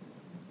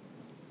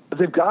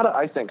 They've got to,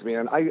 I think,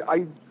 man.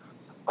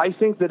 I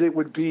think that it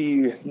would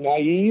be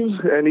naive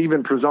and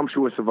even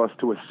presumptuous of us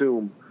to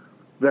assume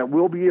that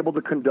we'll be able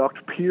to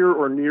conduct peer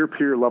or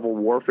near-peer level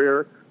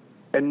warfare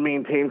and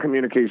maintain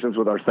communications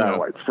with our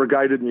satellites for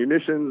guided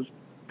munitions,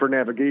 for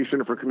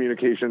navigation, for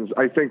communications.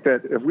 I think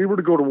that if we were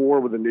to go to war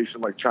with a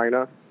nation like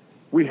China,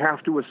 we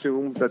have to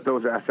assume that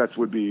those assets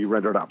would be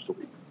rendered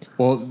obsolete.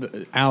 Well,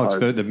 Alex,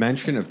 the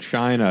mention of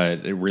China,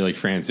 it really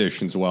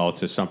transitions well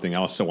to something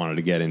else I wanted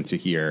to get into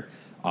here.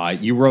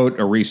 You wrote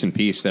a recent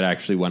piece that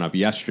actually went up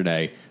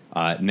yesterday.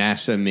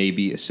 NASA may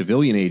be a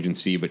civilian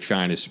agency, but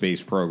China's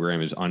space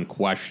program is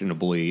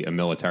unquestionably a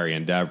military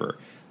endeavor.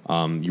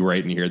 You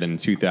write in here that in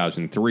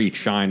 2003,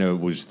 China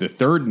was the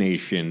third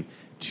nation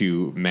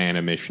to man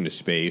a mission to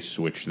space,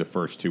 which the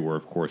first two were,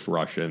 of course,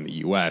 Russia and the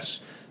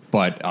U.S.,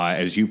 but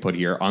as you put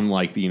here,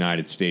 unlike the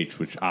United States,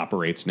 which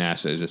operates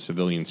NASA as a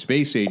civilian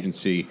space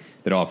agency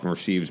that often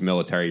receives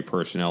military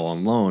personnel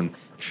on loan,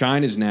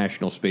 China's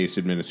National Space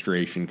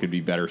Administration could be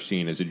better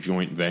seen as a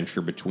joint venture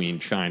between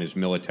China's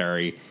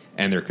military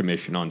and their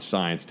Commission on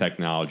Science,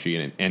 Technology,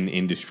 and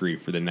Industry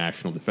for the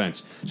National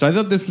Defense. So I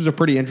thought this was a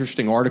pretty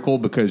interesting article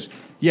because,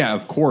 yeah,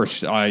 of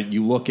course,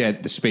 you look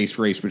at the space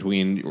race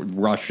between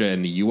Russia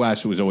and the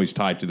U.S., it was always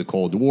tied to the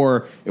Cold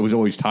War. It was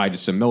always tied to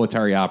some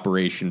military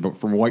operation. But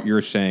from what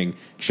you're saying,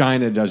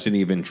 China doesn't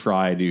even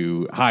try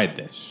to hide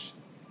this.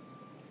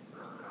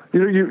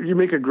 You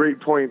make a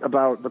great point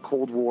about the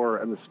Cold War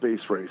and the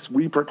space race.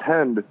 We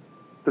pretend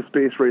the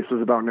space race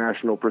was about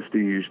national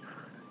prestige,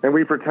 and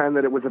we pretend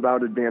that it was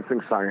about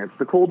advancing science.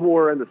 The Cold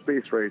War and the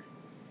space race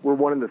were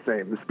one and the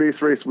same. The space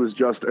race was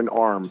just an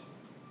arm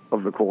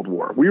of the Cold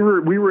War. We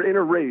were in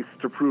a race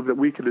to prove that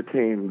we could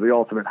attain the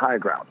ultimate high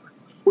ground,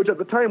 which at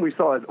the time we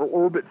saw as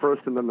orbit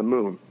first and then the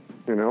moon.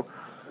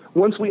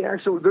 Once we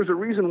actually, there's a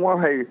reason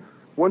why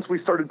once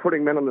we started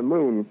putting men on the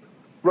moon,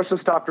 Russia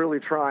stopped really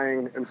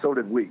trying, and so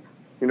did we.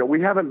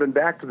 We haven't been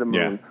back to the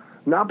moon,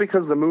 not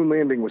because the moon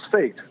landing was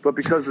faked, but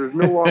because there's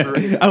no longer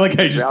any I like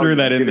how you just threw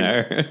that in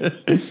there.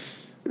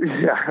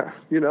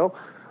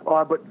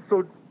 But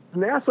so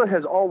NASA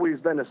has always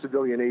been a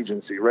civilian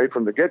agency, right,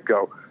 from the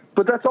get-go.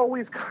 But that's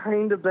always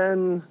kind of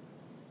been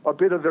a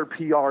bit of their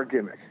PR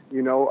gimmick.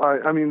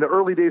 The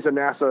early days of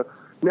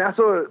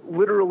NASA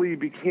literally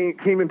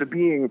came into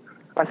being,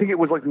 I think it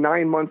was like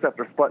 9 months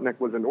after Sputnik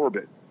was in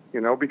orbit,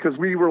 because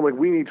we were like,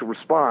 we need to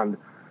respond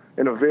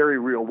in a very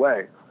real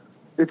way.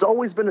 It's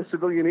always been a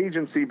civilian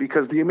agency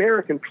because the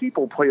American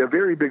people play a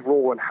very big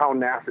role in how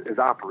NASA is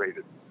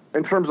operated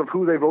in terms of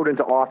who they vote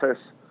into office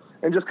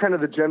and just kind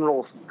of the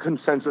general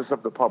consensus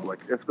of the public.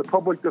 If the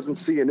public doesn't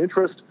see an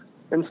interest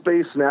in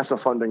space,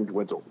 NASA funding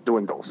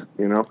dwindles.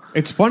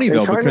 It's funny,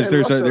 though, because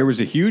there was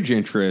a huge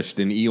interest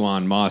in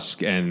Elon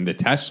Musk and the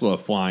Tesla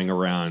flying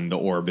around the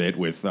orbit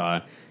with,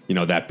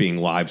 that being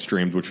live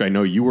streamed, which I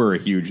know you were a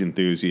huge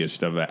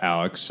enthusiast of,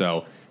 Alex.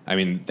 So,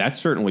 that's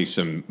certainly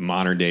some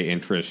modern-day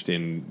interest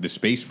in the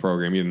space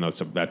program, even though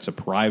that's a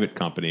private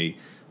company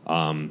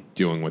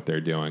doing what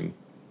they're doing.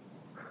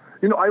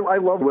 I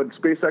love what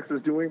SpaceX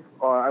is doing.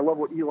 I love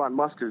what Elon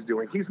Musk is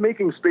doing. He's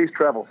making space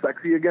travel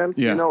sexy again.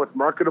 Yeah. It's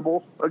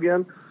marketable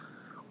again.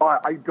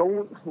 I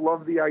don't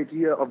love the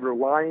idea of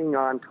relying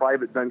on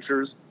private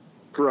ventures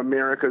for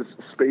America's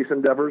space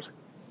endeavors.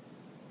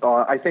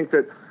 I think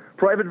that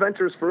private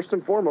ventures, first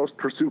and foremost,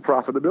 pursue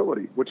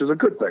profitability, which is a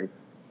good thing.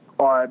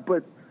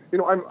 But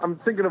I'm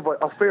thinking of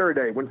a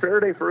Faraday. When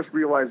Faraday first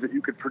realized that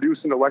you could produce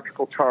an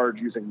electrical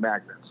charge using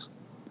magnets,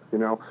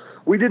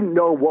 we didn't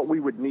know what we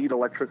would need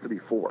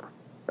electricity for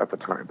at the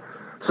time.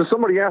 So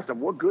somebody asked him,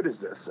 what good is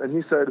this? And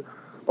he said,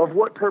 of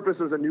what purpose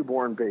is a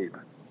newborn babe?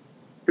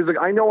 He's like,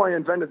 I know I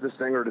invented this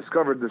thing or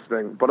discovered this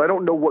thing, but I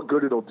don't know what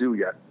good it'll do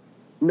yet.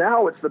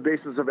 Now it's the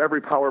basis of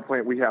every power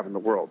plant we have in the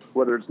world,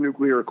 whether it's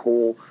nuclear,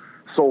 coal,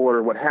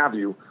 solar, what have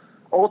you.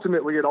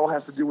 Ultimately, it all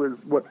has to do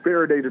with what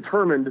Faraday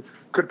determined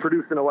could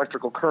produce an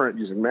electrical current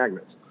using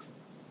magnets.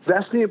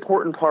 That's the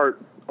important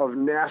part of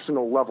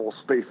national level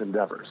space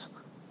endeavors,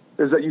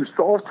 is that you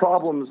solve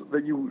problems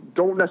that you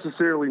don't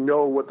necessarily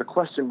know what the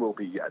question will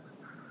be yet.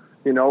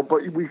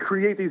 But we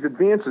create these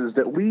advances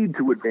that lead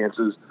to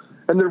advances,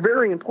 and they're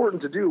very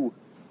important to do,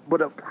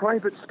 but a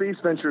private space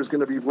venture is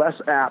going to be less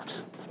apt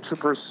to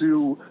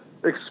pursue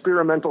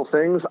experimental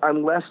things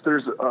unless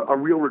there's a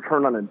real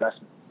return on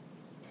investment.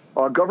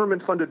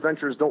 Government-funded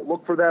ventures don't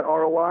look for that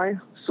ROI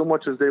so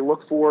much as they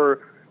look for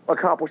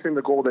accomplishing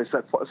the goal they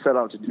set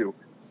out to do.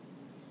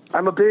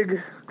 I'm a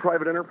big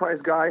private enterprise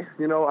guy.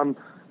 I'm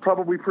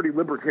probably pretty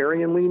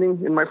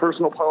libertarian-leaning in my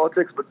personal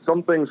politics, but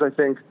some things I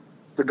think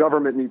the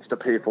government needs to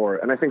pay for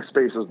it, and I think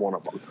space is one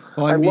of them.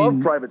 Well, I love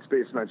private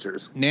space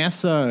ventures.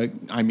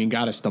 NASA,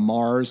 got us to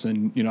Mars,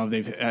 and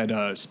they've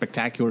had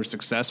spectacular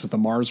success with the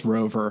Mars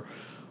rover.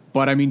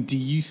 But do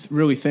you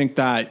really think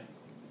that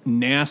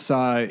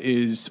NASA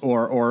is,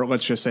 or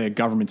let's just say a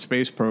government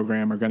space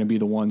program, are going to be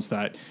the ones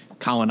that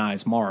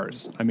colonize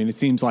Mars? It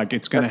seems like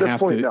it's going to have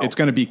to. No. It's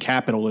going to be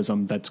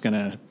capitalism that's going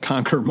to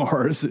conquer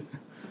Mars.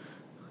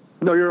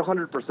 No, you're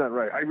 100%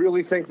 right. I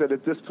really think that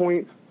at this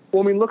point.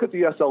 Well, look at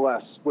the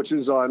SLS, which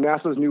is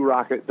NASA's new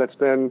rocket that's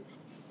been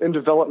in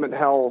development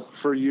hell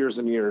for years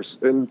and years.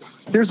 And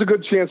here's a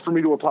good chance for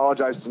me to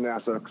apologize to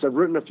NASA, because I've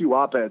written a few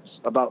op-eds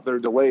about their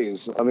delays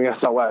on the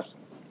SLS.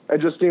 And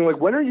just being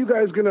like, when are you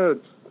guys going to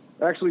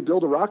actually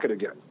build a rocket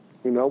again?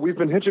 We've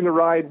been hitching a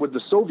ride with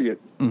the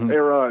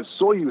Soviet-era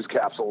Soyuz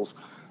capsules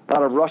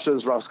out of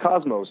Russia's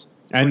Roscosmos.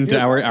 And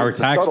our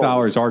tax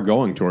dollars are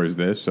going towards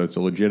this, so it's a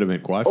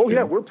legitimate question. Oh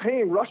yeah, we're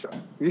paying Russia.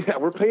 Yeah,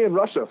 we're paying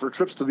Russia for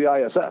trips to the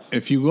ISS.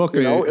 If you look,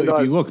 if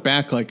you look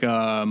back, like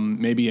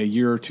maybe a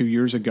year or 2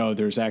 years ago,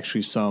 there's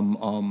actually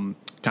some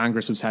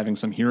Congress was having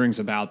some hearings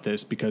about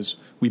this because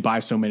we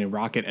buy so many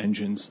rocket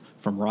engines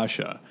from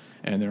Russia,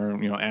 and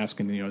they're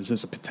asking, is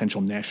this a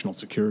potential national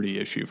security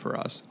issue for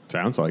us?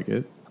 Sounds like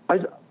it.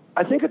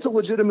 I think it's a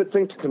legitimate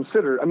thing to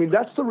consider.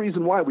 That's the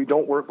reason why we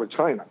don't work with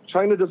China.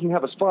 China doesn't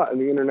have a spot in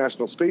the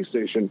International Space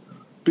Station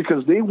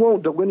because they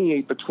won't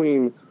delineate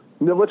between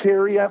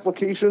military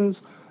applications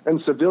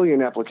and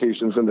civilian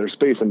applications in their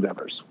space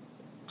endeavors.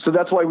 So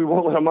that's why we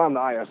won't let them on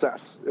the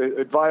ISS.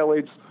 It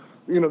violates,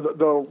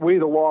 the way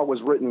the law was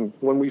written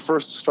when we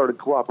first started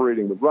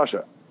cooperating with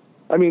Russia.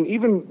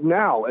 Even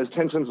now, as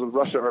tensions with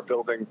Russia are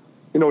building,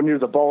 near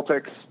the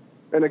Baltics,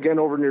 and again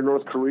over near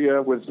North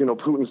Korea with,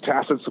 Putin's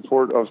tacit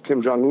support of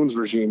Kim Jong-un's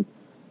regime,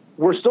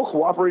 we're still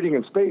cooperating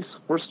in space.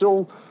 We're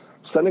still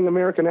sending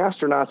American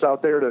astronauts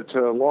out there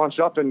to launch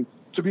up and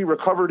to be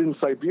recovered in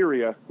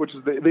Siberia, which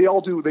is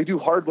they do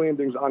hard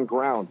landings on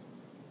ground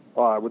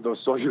with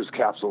those Soyuz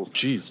capsules.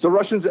 Jeez. The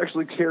Russians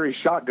actually carry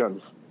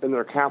shotguns in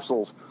their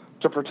capsules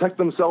to protect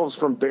themselves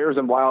from bears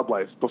and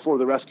wildlife before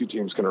the rescue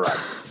teams can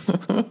arrive.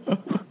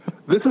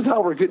 This is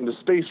how we're getting to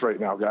space right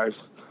now, guys.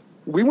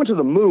 We went to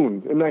the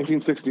moon in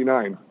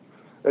 1969,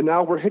 and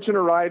now we're hitching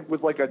a ride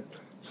with like a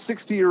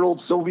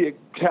 60-year-old Soviet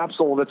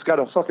capsule that's got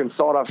a fucking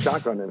sawed-off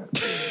shotgun in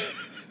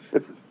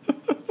it.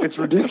 It's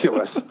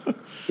ridiculous,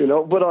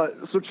 But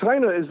so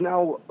China is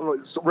now,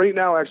 right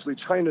now, actually,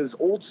 China's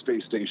old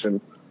space station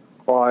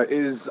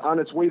is on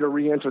its way to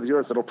re-enter the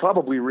Earth. It'll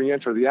probably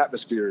re-enter the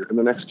atmosphere in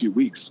the next few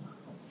weeks.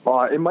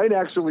 It might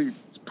actually,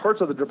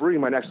 parts of the debris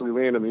might actually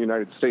land in the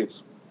United States.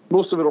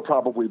 Most of it will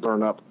probably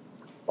burn up.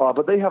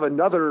 But they have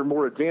another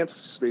more advanced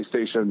space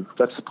station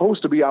that's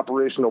supposed to be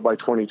operational by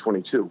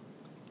 2022.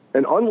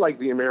 And unlike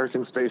the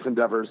American space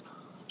endeavors,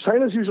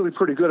 China's usually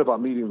pretty good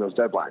about meeting those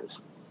deadlines.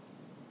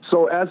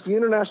 So as the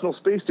International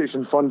Space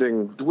Station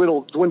funding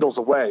dwindles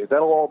away,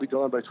 that'll all be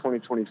done by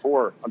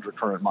 2024 under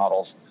current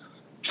models.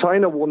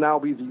 China will now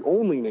be the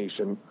only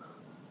nation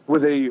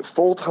with a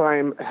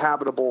full-time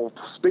habitable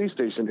space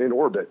station in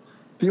orbit.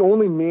 The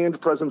only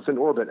manned presence in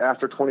orbit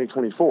after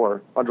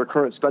 2024 under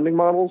current spending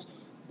models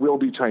will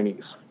be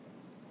Chinese.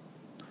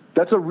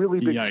 That's a really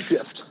big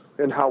shift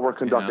in how we're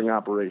conducting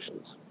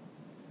operations.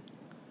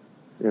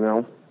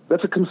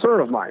 That's a concern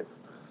of mine,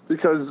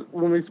 because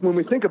when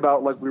we think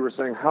about, like we were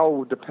saying,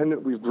 how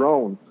dependent we've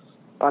grown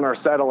on our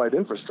satellite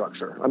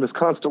infrastructure, on this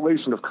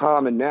constellation of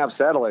comm and nav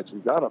satellites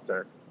we've got up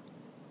there,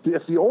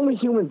 if the only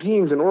human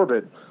beings in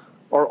orbit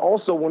are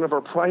also one of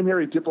our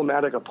primary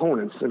diplomatic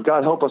opponents, and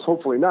God help us,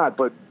 hopefully not,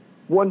 but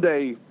one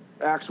day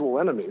actual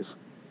enemies,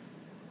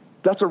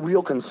 that's a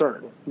real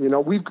concern.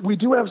 We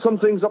do have some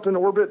things up in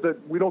orbit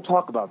that we don't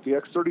talk about. The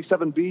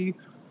X-37B,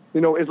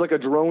 is like a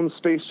drone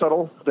space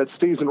shuttle that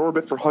stays in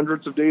orbit for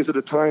hundreds of days at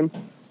a time.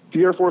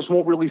 The Air Force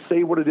won't really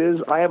say what it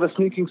is. I have a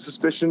sneaking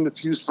suspicion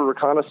it's used for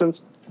reconnaissance.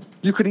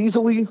 You could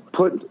easily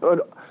put,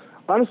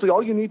 honestly,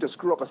 all you need to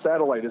screw up a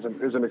satellite is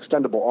an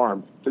extendable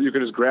arm that you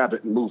can just grab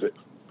it and move it.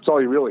 That's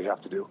all you really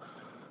have to do.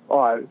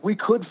 We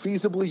could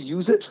feasibly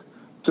use it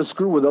to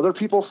screw with other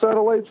people's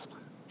satellites.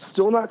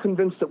 Still not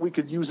convinced that we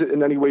could use it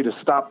in any way to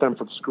stop them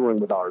from screwing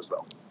with ours,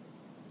 though.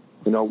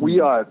 You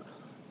know,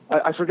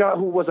 I forgot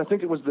who it was. I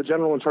think it was the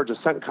general in charge of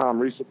CENTCOM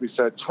recently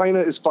said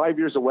China is 5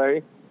 years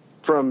away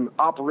from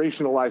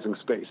operationalizing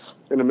space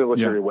in a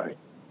military way.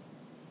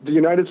 The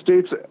United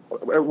States,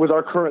 with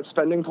our current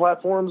spending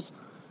platforms,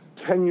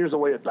 10 years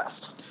away at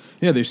best.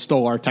 Yeah, they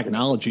stole our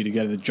technology to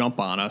get the jump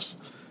on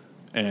us.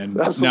 And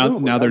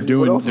Absolutely. now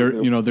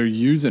they're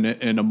using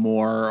it in a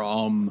more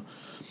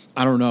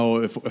I don't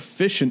know if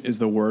efficient is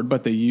the word,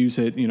 but they use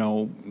it, you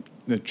know,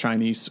 the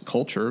Chinese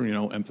culture, you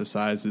know,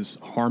 emphasizes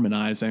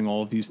harmonizing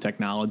all of these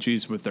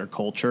technologies with their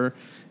culture.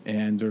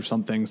 And there's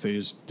some things they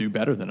just do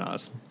better than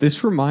us.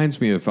 This reminds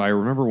me of, I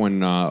remember when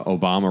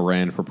Obama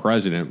ran for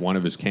president, one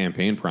of his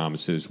campaign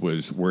promises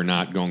was, we're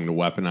not going to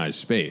weaponize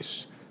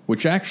space,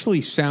 which actually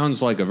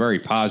sounds like a very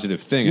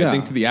positive thing. Yeah. I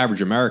think to the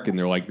average American,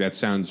 they're like, that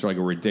sounds like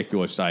a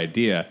ridiculous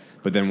idea.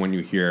 But then when you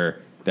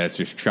hear that's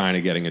just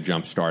China getting a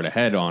jump start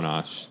ahead on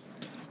us.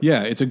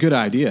 Yeah, it's a good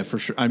idea for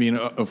sure. I mean,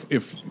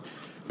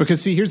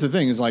 because see, here's the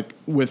thing: is like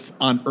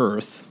on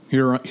Earth,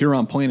 here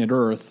on planet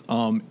Earth,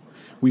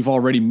 we've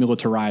already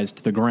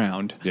militarized the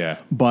ground. Yeah.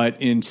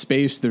 But in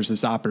space, there's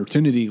this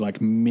opportunity.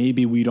 Like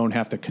maybe we don't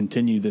have to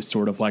continue this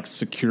sort of like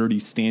security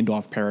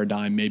standoff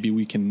paradigm. Maybe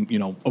we can, you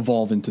know,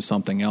 evolve into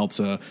something else,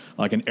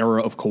 like an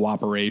era of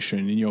cooperation.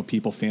 And, you know,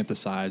 people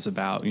fantasize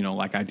about, you know,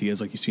 like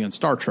ideas like you see on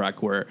Star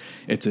Trek, where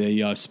it's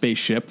a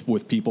spaceship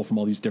with people from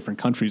all these different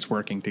countries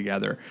working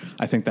together.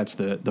 I think that's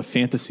the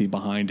fantasy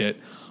behind it.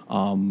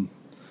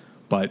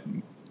 But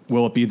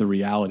will it be the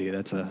reality?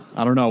 I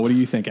don't know. What do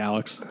you think,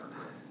 Alex?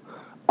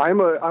 I'm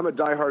a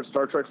diehard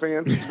Star Trek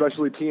fan,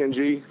 especially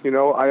TNG. You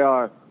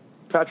know,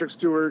 Patrick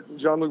Stewart,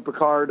 Jean-Luc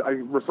Picard, I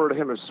refer to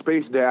him as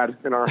Space Dad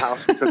in our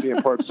house because he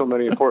imparts so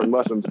many important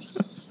lessons.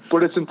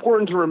 But it's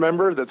important to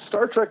remember that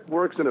Star Trek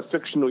works in a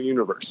fictional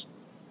universe.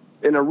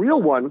 In a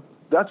real one,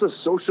 that's a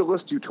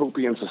socialist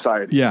utopian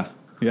society. Yeah,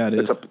 it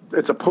is.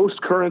 It's a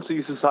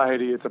post-currency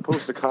society. It's a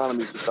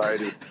post-economy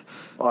society.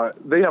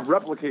 They have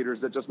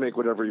replicators that just make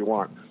whatever you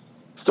want.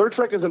 Star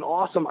Trek is an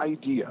awesome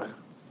idea.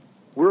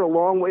 We're a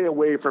long way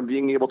away from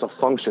being able to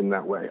function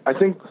that way. I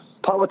think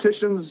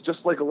politicians, just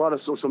like a lot of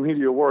social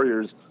media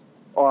warriors,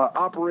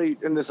 operate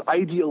in this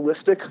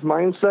idealistic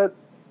mindset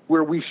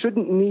where we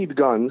shouldn't need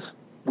guns,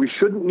 we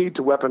shouldn't need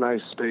to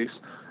weaponize space,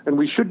 and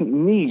we shouldn't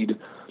need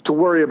to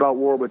worry about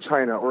war with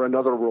China or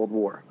another world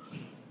war.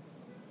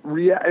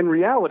 In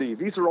reality,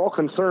 these are all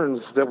concerns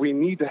that we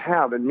need to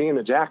have and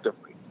manage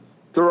actively.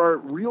 There are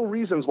real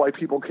reasons why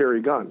people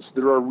carry guns.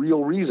 There are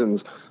real reasons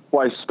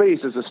why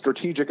space is a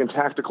strategic and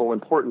tactical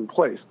important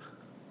place.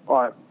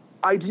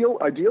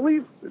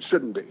 Ideally, it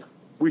shouldn't be.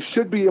 We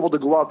should be able to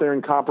go out there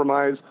and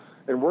compromise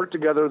and work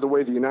together the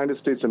way the United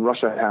States and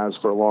Russia has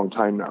for a long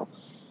time now.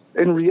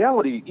 In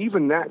reality,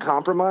 even that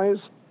compromise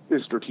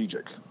is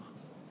strategic.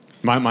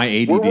 My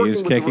ADD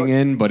is kicking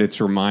in, but it's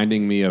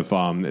reminding me of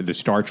the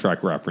Star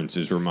Trek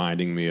references,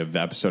 reminding me of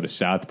the episode of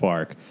South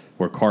Park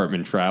where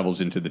Cartman travels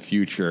into the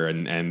future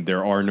and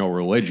there are no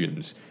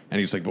religions. And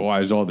he's like, but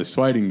why is all this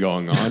fighting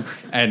going on?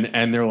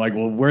 And they're like,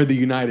 well, we're the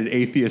United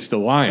Atheist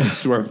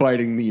Alliance. We're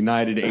fighting the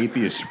United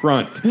Atheist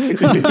Front.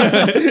 It's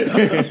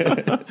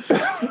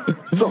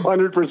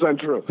 100%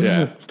 true.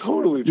 Yeah. It's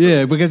totally true.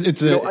 Yeah, because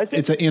it's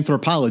an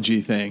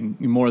anthropology thing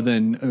more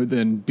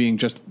than being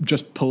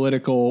just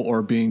political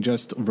or being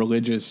just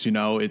religious. You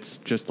know, it's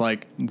just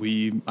like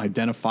we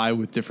identify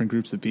with different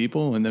groups of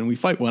people and then we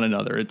fight one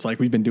another. It's like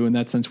we've been doing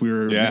that since we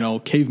were, you know,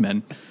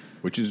 cavemen.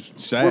 Which is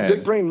sad. We're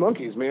big brain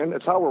monkeys, man.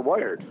 It's how we're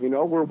wired. You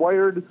know, we're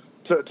wired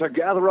to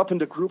gather up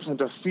into groups and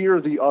to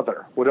fear the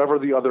other, whatever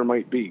the other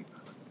might be.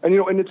 And, you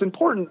know, and it's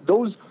important.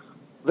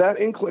 That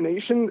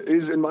inclination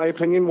is, in my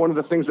opinion, one of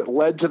the things that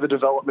led to the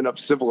development of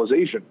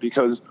civilization,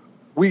 because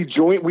we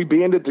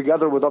banded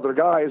together with other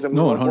guys and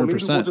well,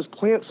 maybe we'll just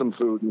plant some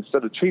food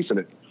instead of chasing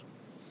it,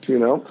 you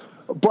know?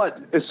 But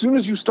as soon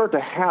as you start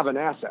to have an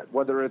asset,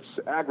 whether it's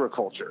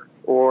agriculture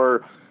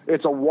or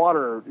it's a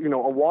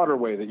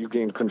waterway that you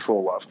gain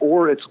control of,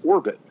 or it's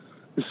orbit,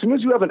 as soon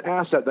as you have an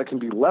asset that can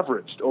be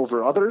leveraged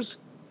over others,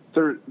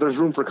 there's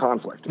room for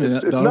conflict.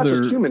 It's not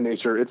just human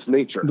nature, it's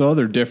nature. The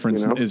other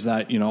difference is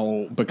that, you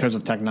know, because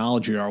of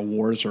technology, our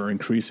wars are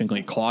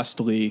increasingly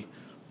costly,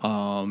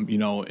 you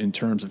know, in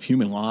terms of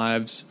human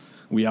lives.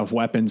 We have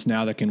weapons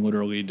now that can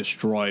literally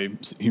destroy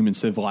human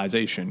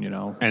civilization, you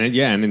know. And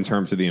in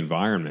terms of the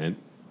environment,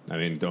 I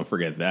mean, don't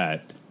forget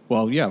that.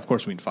 Well, yeah, of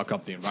course we'd fuck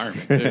up the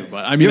environment too.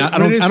 But I mean,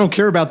 I don't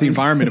care about the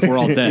environment if we're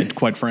all dead,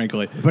 quite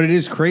frankly. But it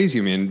is crazy.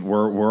 I mean,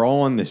 we're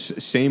all on this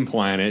same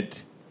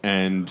planet,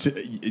 and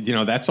you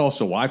know that's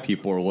also why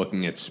people are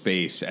looking at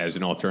space as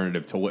an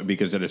alternative to,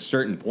 because at a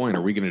certain point,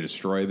 are we going to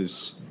destroy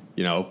this,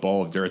 you know,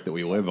 ball of dirt that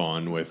we live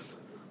on with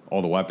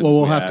all the weapons? Well,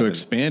 we'll have to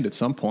expand at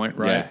some point,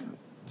 right? Yeah.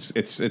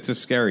 It's a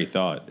scary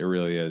thought. It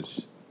really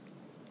is.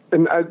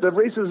 And that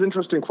raises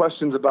interesting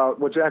questions about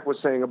what Jack was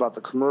saying about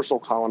the commercial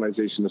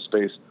colonization of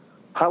space.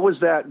 How is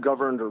that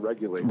governed or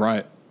regulated?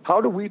 Right.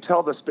 How do we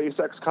tell the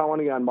SpaceX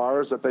colony on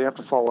Mars that they have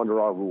to fall under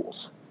our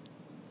rules?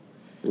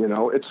 You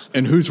know, it's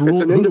and whose rule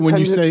when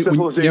you say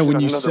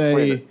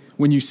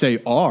when you say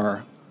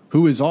R,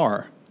 who is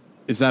R?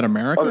 Is that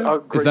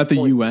America? Is that the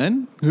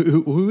UN?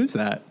 Who is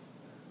that?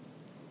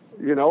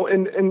 You know,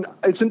 and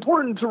it's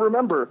important to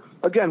remember,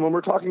 again, when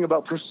we're talking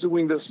about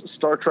pursuing this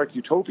Star Trek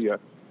utopia,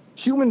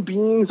 human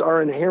beings are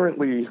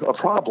inherently a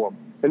problem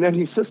in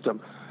any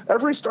system.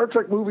 Every Star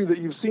Trek movie that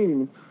you've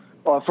seen,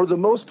 for the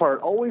most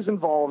part, always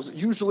involves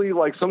usually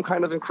like some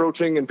kind of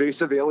encroaching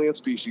invasive alien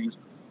species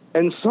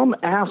and some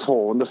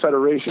asshole in the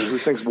Federation who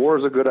thinks war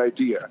is a good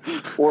idea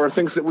or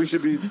thinks that we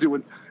should be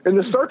doing. In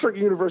the Star Trek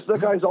universe,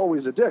 that guy's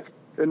always a dick.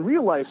 In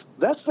real life,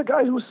 that's the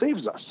guy who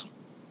saves us.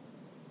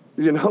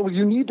 You know,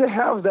 you need to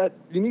have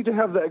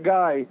that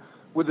guy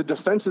with a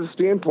defensive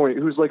standpoint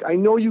who's like, I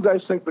know you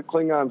guys think the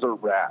Klingons are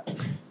rad,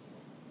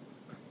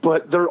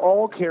 but they're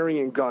all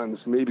carrying guns.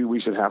 Maybe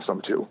we should have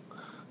some too.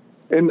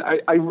 And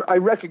I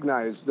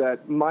recognize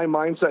that my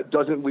mindset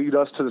doesn't lead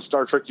us to the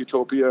Star Trek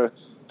utopia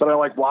that I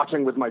like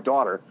watching with my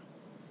daughter.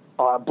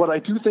 But I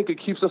do think it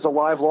keeps us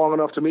alive long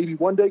enough to maybe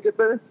one day get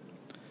there.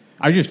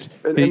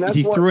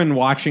 He threw in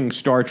watching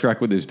Star Trek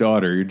with his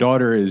daughter. Your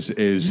daughter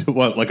is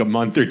what, like a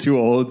month or two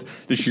old?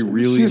 Does she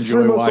really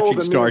enjoy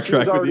watching Star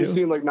Trek with you? She's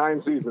already seen like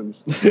 9 seasons.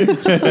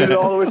 Seen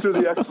all the way through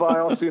the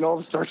X-Files, seen all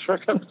the Star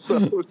Trek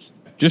episodes.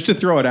 Just to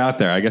throw it out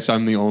there, I guess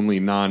I'm the only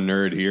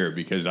non-nerd here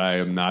because I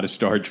am not a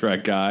Star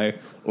Trek guy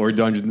or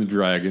Dungeons and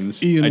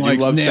Dragons. Ian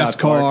likes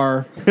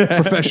NASCAR,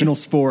 professional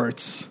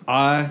sports.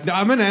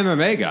 I'm an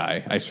MMA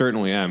guy. I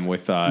certainly am.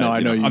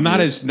 I'm not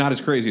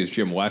as crazy as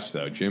Jim West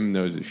though. Jim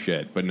knows his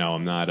shit, but no,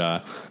 I'm not.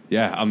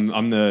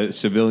 I'm the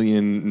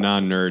civilian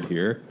non-nerd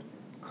here.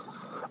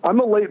 I'm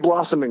a late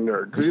blossoming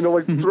nerd because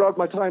throughout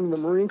my time in the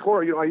Marine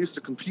Corps, I used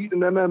to compete in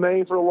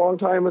MMA for a long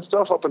time and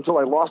stuff up until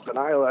I lost an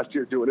eye last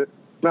year doing it.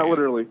 Not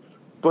literally.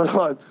 But,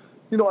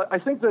 I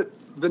think that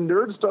the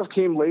nerd stuff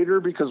came later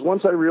because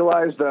once I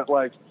realized that,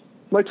 like,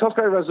 my tough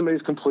guy resume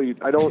is complete.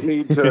 I don't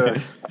need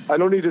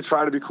to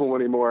try to be cool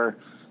anymore.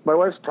 My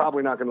wife's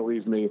probably not going to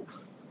leave me.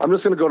 I'm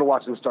just going to go to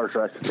watching Star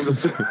Trek.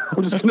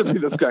 I'm just going to be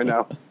this guy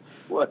now.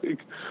 Like,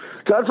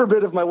 God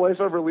forbid if my wife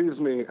ever leaves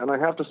me and I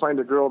have to find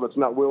a girl that's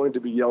not willing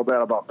to be yelled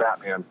at about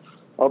Batman.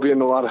 I'll be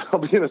in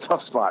a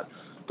tough spot.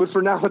 But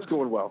for now, it's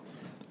going well.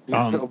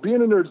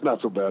 Being a nerd's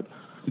not so bad.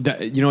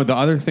 The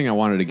other thing I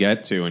wanted to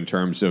get to in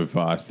terms of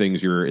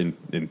things you're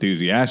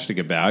enthusiastic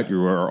about,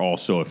 you are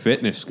also a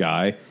fitness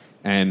guy,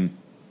 and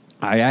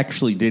I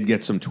actually did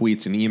get some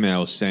tweets and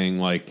emails saying,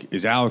 like,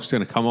 is Alex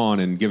going to come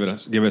on and give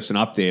us an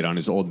update on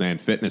his Old Man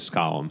Fitness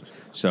column?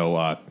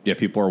 So,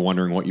 people are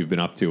wondering what you've been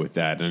up to with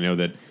that. And I know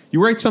that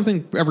you write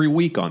something every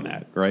week on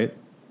that, right?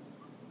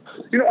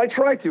 I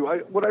try to.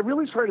 What I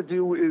really try to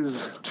do is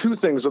 2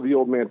 things with the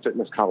Old Man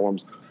Fitness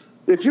columns.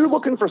 If you're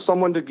looking for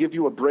someone to give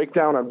you a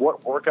breakdown on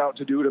what workout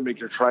to do to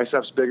make your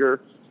triceps bigger,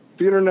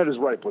 the internet is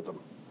ripe with them.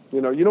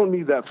 You don't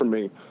need that from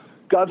me.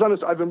 God's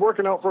honest, I've been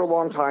working out for a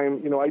long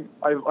time.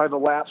 I've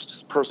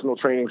elapsed personal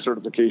training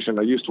certification.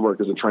 I used to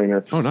work as a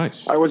trainer. Oh,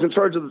 nice. I was in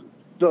charge of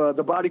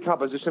the body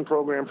composition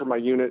program for my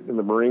unit in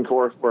the Marine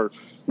Corps, where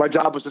my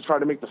job was to try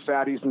to make the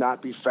fatties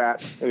not be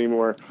fat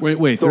anymore.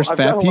 Wait, so there's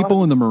fat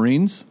people in the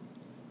Marines?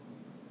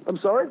 I'm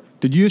sorry?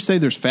 Did you say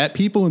there's fat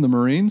people in the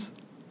Marines?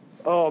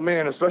 Oh,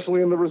 man,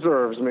 especially in the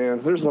reserves,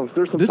 man. There's some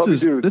tough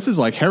dudes. This is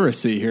like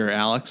heresy here,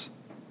 Alex.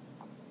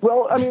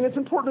 Well, I mean, it's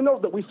important to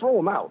note that we throw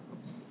them out.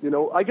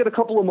 I get a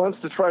couple of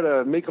months to try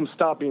to make them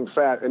stop being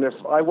fat, and if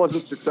I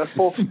wasn't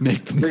successful, they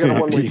got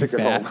a one-way ticket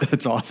home.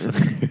 That's awesome.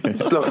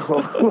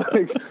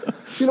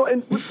 So,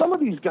 and with some of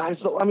these guys,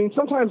 I mean,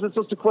 sometimes it's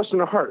just a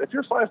question of heart. If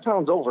you're 5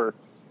 pounds over,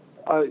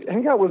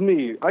 hang out with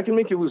me. I can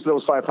make you lose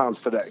those 5 pounds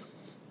today.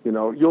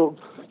 You'll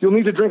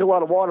need to drink a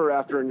lot of water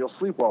after, and you'll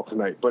sleep well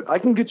tonight. But I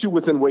can get you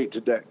within weight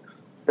today.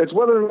 It's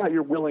whether or not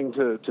you're willing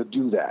to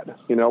do that.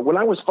 When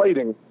I was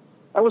fighting,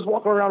 I was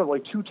walking around at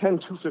like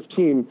 210,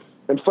 215,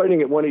 and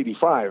fighting at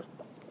 185.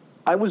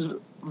 I was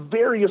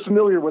very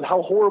familiar with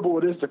how horrible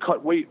it is to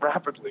cut weight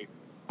rapidly.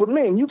 But,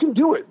 man, you can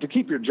do it to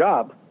keep your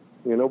job.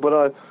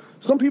 But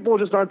some people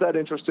just aren't that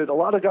interested. A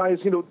lot of guys,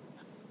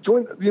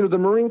 join. The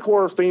Marine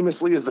Corps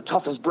famously is the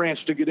toughest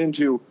branch to get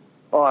into,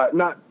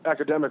 not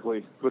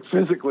academically, but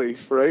physically,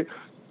 right?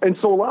 And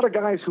so a lot of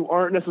guys who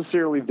aren't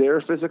necessarily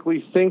there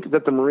physically think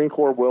that the Marine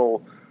Corps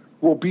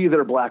will be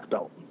their black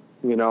belt.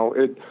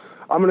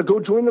 I'm going to go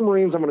join the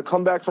Marines. I'm going to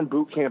come back from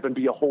boot camp and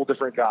be a whole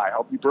different guy.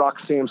 I'll be Brock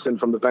Sampson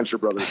from the Venture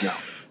Brothers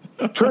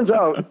now. Turns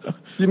out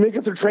you make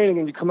it through training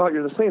and you come out,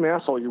 you're the same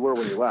asshole you were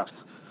when you left.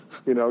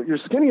 You're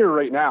skinnier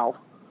right now,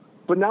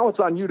 but now it's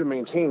on you to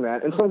maintain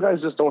that. And some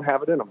guys just don't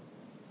have it in them,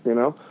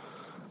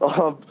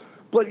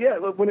 But yeah,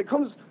 when it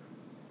comes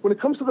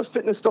to the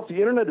fitness stuff, the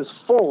internet is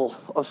full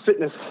of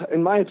fitness,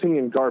 in my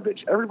opinion,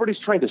 garbage. Everybody's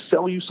trying to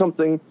sell you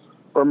something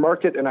or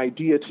market an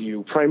idea to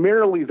you,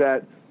 primarily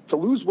that to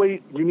lose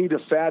weight, you need a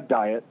fad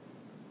diet.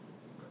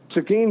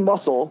 to gain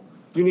muscle,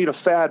 you need a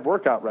fad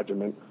workout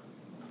regimen.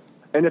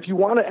 And if you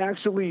want to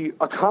actually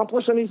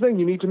accomplish anything,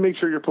 you need to make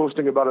sure you're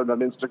posting about it on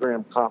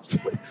Instagram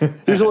constantly.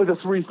 These are like the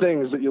three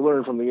things that you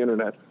learn from the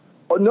internet.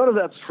 None of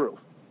that's true.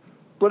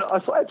 But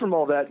aside from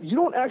all that, you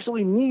don't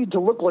actually need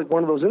to look like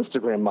one of those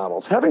Instagram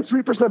models. Having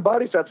 3%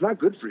 body fat's not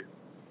good for you.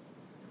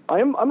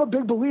 I'm a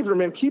big believer,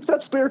 man. Keep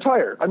that spare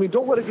tire. I mean,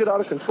 don't let it get out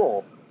of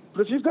control.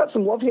 But if you've got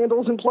some love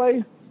handles in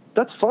play,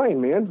 that's fine,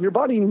 man. Your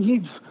body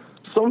needs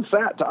some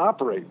fat to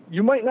operate.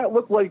 You might not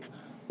look like,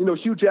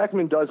 Hugh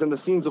Jackman does in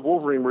the scenes of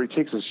Wolverine where he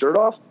takes his shirt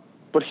off,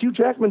 but Hugh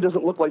Jackman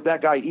doesn't look like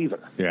that guy either.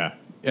 Yeah.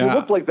 He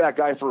looked like that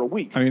guy for a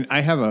week. I mean,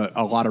 I have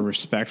a lot of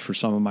respect for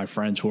some of my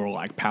friends who are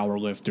like power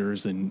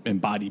lifters and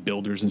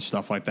bodybuilders and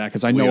stuff like that.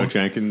 Because I know Leo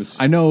Jenkins.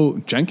 I know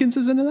Jenkins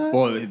is into that.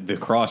 Well, the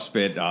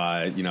CrossFit,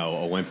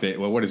 Olympic.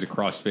 Well, what is it?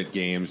 CrossFit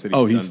Games. That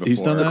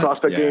he's done that. The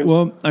CrossFit Games.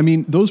 Well, I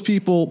mean, those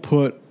people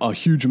put a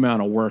huge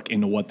amount of work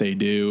into what they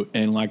do,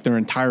 and like their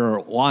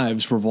entire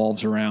lives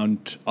revolves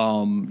around.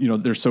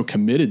 They're so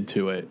committed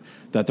to it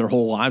that their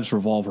whole lives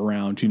revolve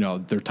around,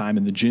 their time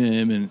in the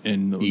gym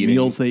and the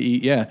meals they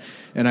eat. Yeah.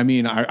 And I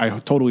mean, I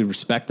totally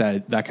respect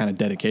that kind of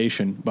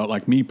dedication. But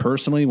like me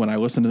personally, when I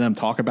listen to them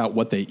talk about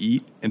what they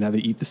eat and how they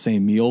eat the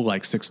same meal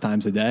like 6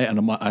 times a day, and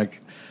I'm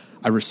like,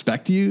 I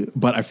respect you,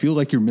 but I feel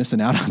like you're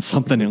missing out on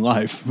something in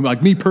life.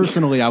 Like me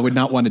personally, I would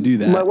not want to do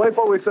that. My wife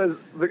always says,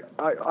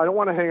 I don't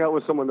want to hang out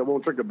with someone that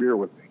won't drink a beer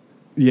with me.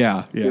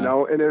 Yeah.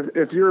 And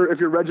if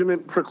your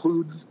regiment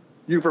precludes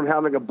you from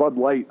having a Bud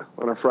Light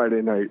on a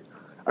Friday night,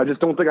 I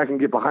just don't think I can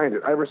get behind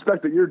it. I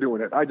respect that you're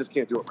doing it. I just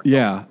can't do it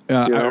myself.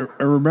 Yeah.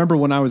 I remember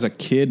when I was a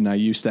kid and I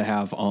used to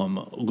have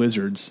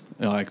lizards,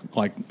 like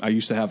I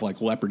used to have like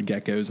leopard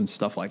geckos and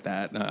stuff like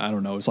that. I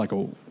don't know. It's like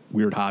a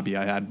weird hobby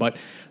I had. But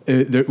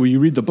when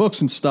you read the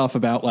books and stuff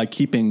about like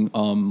keeping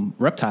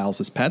reptiles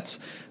as pets,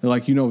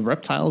 like,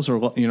 reptiles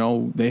are,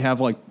 they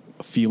have like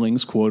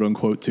feelings, quote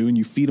unquote, too, and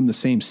you feed them the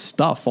same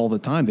stuff all the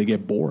time, they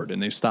get bored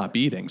and they stop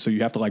eating. So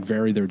you have to like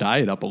vary their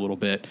diet up a little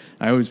bit.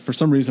 For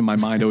some reason, my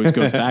mind always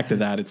goes back to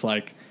that. It's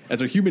like,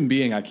 as a human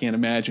being, I can't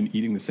imagine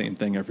eating the same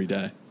thing every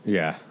day.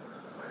 Yeah.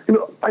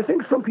 I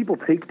think some people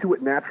take to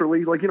it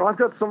naturally. Like, I've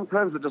got some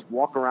friends that just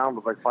walk around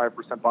with like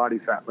 5% body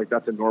fat. Like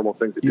that's a normal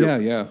thing to do.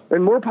 Yeah.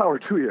 And more power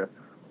to you.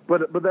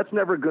 But that's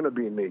never going to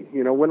be me.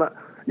 Even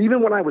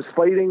when I was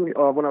fighting,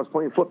 when I was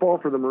playing football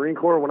for the Marine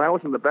Corps, when I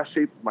was in the best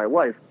shape of my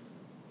life,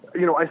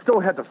 I still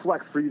had to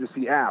flex for you to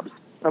see abs,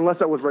 unless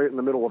I was right in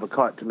the middle of a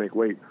cut to make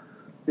weight.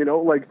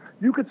 Like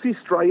you could see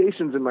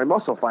striations in my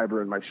muscle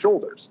fiber in my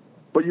shoulders,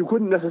 but you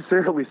couldn't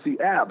necessarily see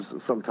abs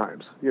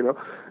sometimes.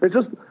 It's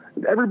just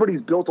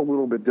everybody's built a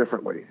little bit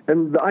differently.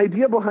 And the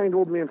idea behind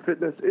Old Man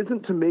Fitness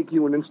isn't to make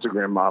you an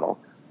Instagram model.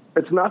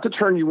 It's not to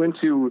turn you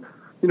into,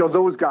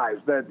 those guys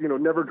that,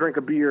 never drink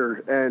a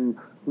beer and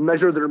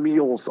measure their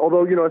meals.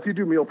 Although, if you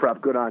do meal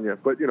prep, good on you.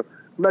 But,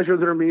 measure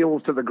their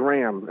meals to the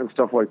gram and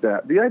stuff like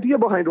that. The idea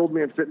behind Old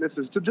Man Fitness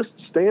is to just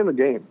stay in the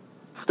game,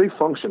 stay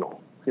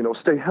functional,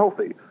 stay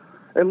healthy,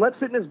 and let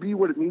fitness be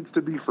what it needs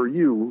to be for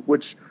you,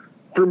 which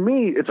for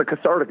me, it's a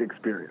cathartic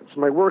experience.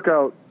 My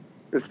workout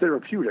is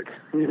therapeutic.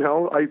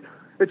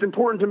 It's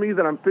important to me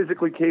that I'm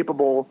physically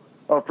capable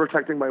of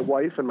protecting my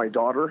wife and my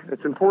daughter.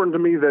 It's important to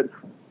me that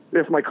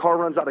if my car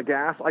runs out of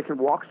gas, I can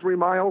walk 3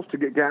 miles to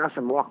get gas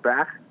and walk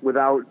back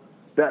without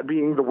that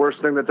being the worst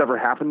thing that's ever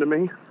happened to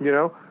me.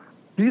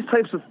 These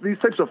types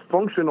of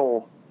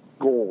functional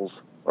goals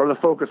are the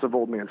focus of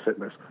Old Man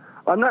Fitness.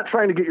 I'm not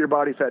trying to get your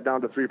body fat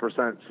down to 3%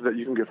 so that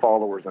you can get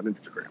followers on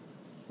Instagram.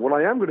 What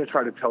I am going to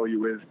try to tell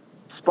you is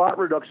spot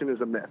reduction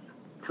is a myth,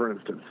 for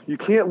instance. You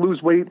can't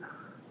lose weight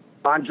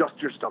on just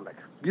your stomach.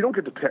 You don't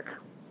get to pick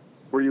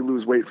where you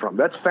lose weight from.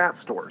 That's fat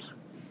stores.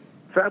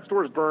 Fat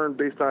stores burn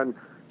based on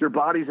your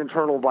body's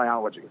internal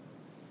biology,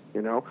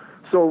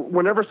 So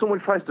whenever someone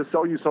tries to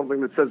sell you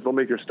something that says they'll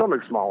make your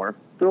stomach smaller,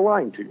 they're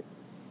lying to you.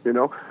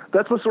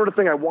 That's the sort of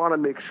thing I want to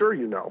make sure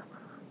you know.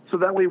 So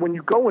that way when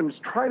you go and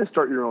try to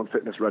start your own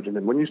fitness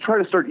regimen, when you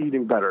try to start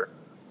eating better,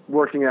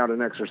 working out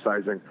and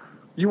exercising,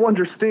 you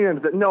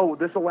understand that, no,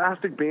 this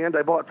elastic band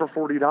I bought for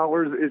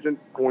 $40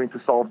 isn't going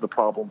to solve the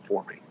problem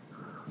for me.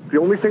 The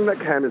only thing that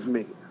can is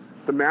me.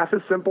 The math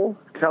is simple,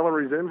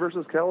 calories in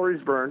versus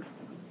calories burned.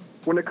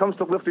 When it comes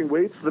to lifting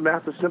weights, the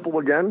math is simple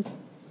again.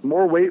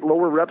 More weight,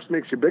 lower reps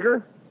makes you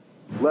bigger.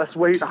 Less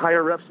weight,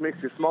 higher reps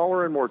makes you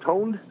smaller and more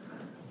toned.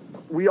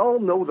 We all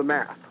know the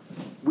math.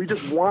 We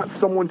just want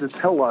someone to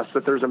tell us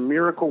that there's a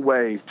miracle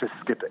way to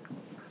skip it.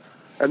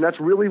 And that's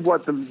really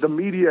what the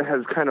media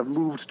has kind of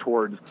moved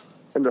towards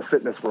in the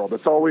fitness world.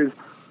 It's always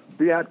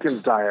the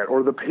Atkins diet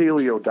or the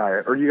paleo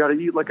diet, or you got to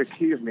eat like a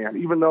caveman,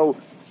 even though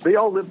they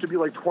all lived to be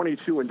like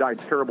 22 and died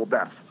terrible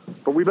deaths.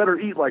 But we better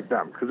eat like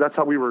them because that's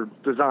how we were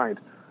designed.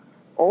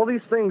 All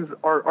these things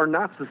are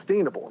not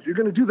sustainable. If you're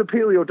going to do the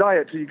paleo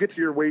diet till you get to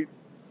your weight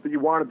that you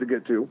wanted to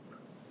get to,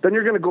 then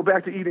you're going to go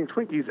back to eating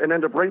Twinkies and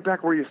end up right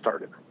back where you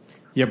started.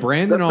 Yeah,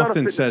 Brandon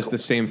often says the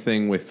same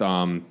thing with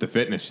the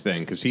fitness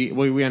thing because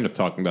we end up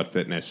talking about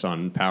fitness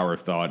on Power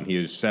of Thought, and he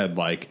has said,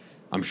 like,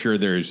 I'm sure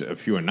there's a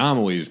few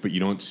anomalies, but you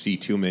don't see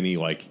too many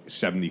like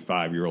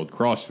 75-year-old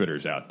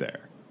CrossFitters out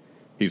there.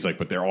 He's like,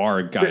 but there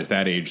are guys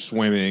that age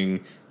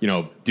swimming,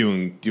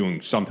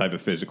 doing some type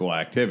of physical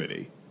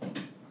activity.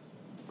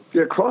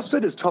 Yeah,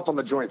 CrossFit is tough on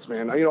the joints,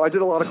 man. I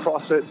did a lot of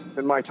CrossFit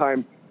in my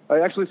time. I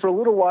actually, for a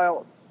little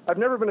while, I've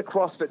never been a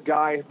CrossFit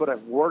guy, but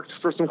I've worked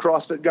for some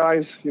CrossFit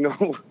guys,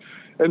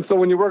 And so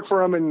when you work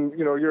for them and,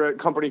 you're at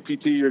company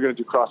PT, you're going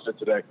to do CrossFit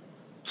today.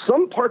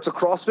 Some parts of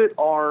CrossFit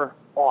are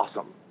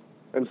awesome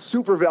and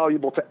super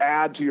valuable to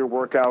add to your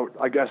workout,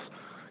 I guess,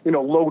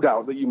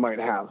 loadout that you might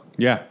have.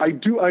 Yeah.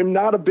 I'm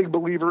not a big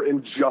believer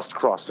in just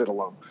CrossFit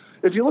alone.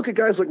 If you look at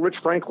guys like Rich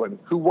Franklin,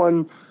 who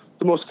won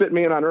the most fit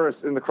man on earth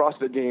in the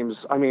CrossFit Games,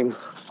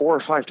 4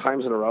 or 5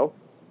 times in a row.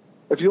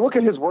 If you look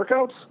at his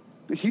workouts,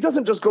 he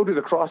doesn't just go do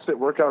the CrossFit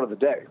workout of the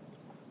day.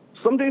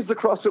 Some days the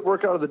CrossFit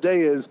workout of the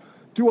day is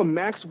do a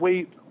max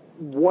weight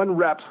 1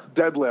 rep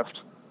deadlift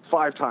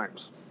 5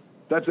 times.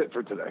 That's it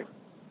for today.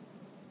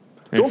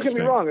 Don't get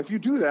me wrong. If you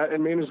do that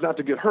and manage not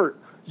to get hurt,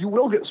 you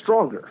will get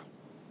stronger.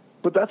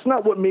 But that's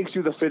not what makes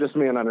you the fittest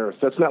man on earth.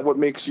 That's not what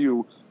makes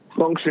you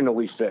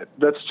functionally fit.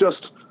 That's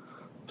just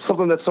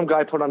something that some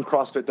guy put on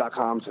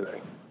CrossFit.com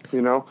today.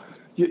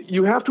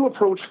 You have to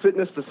approach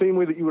fitness the same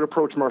way that you would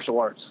approach martial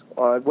arts.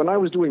 When I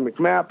was doing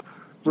McMap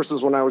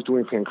versus when I was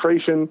doing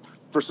pancration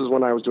versus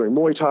when I was doing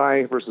Muay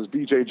Thai versus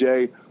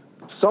BJJ,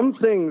 some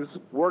things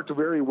worked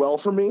very well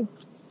for me.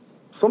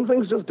 Some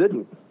things just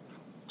didn't.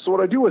 So what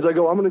I do is I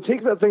go, I'm going to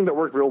take that thing that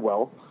worked real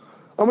well.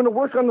 I'm going to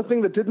work on the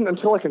thing that didn't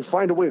until I can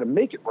find a way to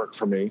make it work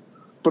for me.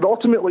 But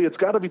ultimately, it's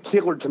got to be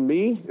tailored to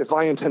me if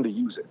I intend to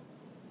use it.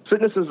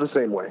 Fitness is the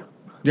same way.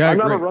 Yeah, I'm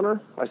not a runner.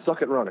 I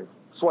suck at running.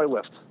 So I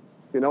lift.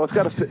 It's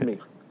got to fit me.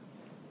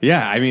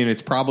 Yeah,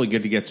 it's probably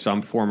good to get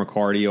some form of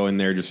cardio in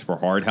there just for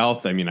heart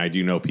health. I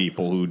do know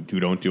people who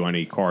don't do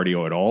any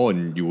cardio at all,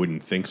 and you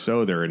wouldn't think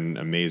so. They're in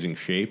amazing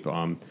shape.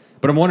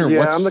 But I'm wondering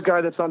I'm the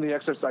guy that's on the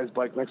exercise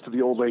bike next to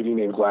the old lady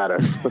named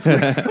Gladys.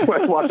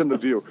 Watching The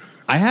View.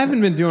 I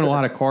haven't been doing a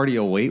lot of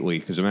cardio lately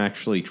because I'm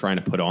actually trying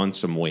to put on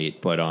some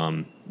weight. But,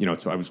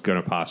 so I was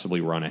going to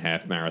possibly run a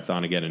half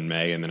marathon again in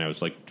May, and then I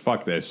was like,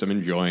 fuck this. I'm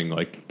enjoying,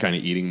 kind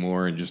of eating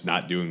more and just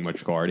not doing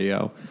much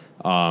cardio.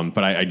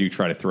 But I do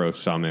try to throw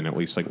some in at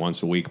least,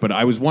 once a week. But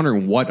I was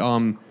wondering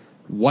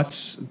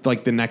what's,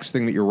 the next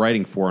thing that you're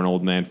writing for on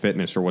Old Man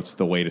Fitness, or what's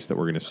the latest that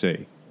we're going to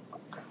see?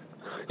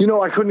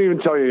 I couldn't even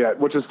tell you yet,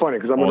 which is funny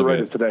because I'm going to write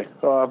it today.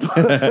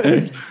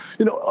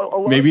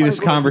 Maybe this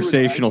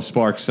conversation will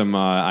spark some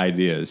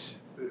ideas.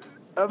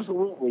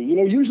 Absolutely.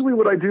 Usually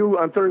what I do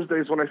on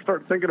Thursdays when I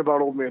start thinking about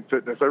Old Man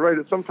Fitness, I write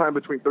it sometime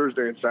between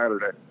Thursday and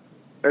Saturday.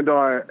 And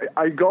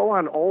I go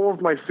on all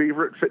of my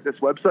favorite fitness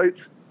websites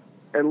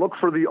and look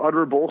for the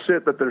utter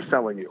bullshit that they're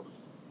selling you.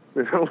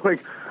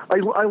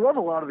 I love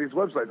a lot of these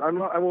websites.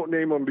 I won't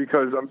name them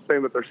because I'm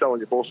saying that they're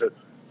selling you bullshit.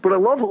 But I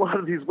love a lot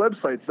of these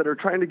websites that are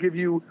trying to give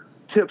you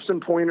tips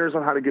and pointers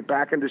on how to get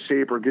back into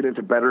shape or get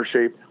into better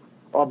shape.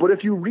 But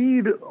if you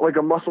read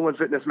a Muscle and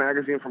Fitness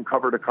magazine from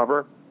cover to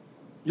cover,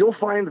 you'll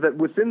find that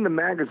within the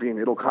magazine,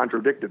 it'll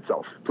contradict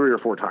itself 3 or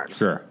 4 times.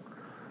 Sure.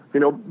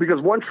 Because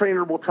one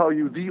trainer will tell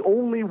you the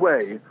only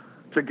way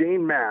to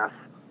gain mass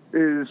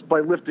is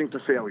by lifting to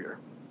failure.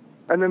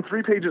 And then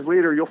 3 pages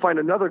later, you'll find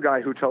another guy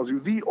who tells you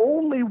the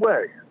only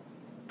way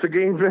to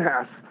gain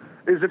mass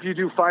is if you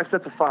do 5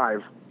 sets of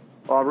 5,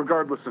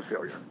 regardless of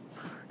failure.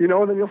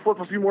 And then you'll flip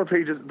a few more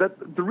pages.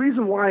 The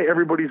reason why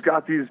everybody's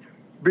got these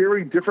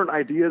very different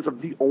ideas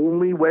of the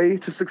only way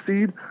to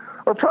succeed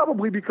are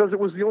probably because it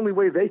was the only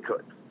way they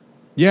could.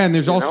 Yeah, and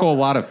there's also a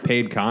lot of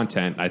paid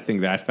content. I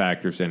think that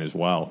factors in as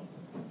well.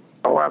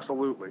 Oh,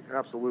 absolutely.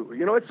 Absolutely.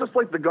 It's just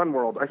like the gun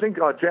world. I think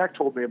Jack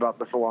told me about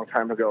this a long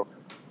time ago.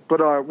 But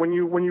when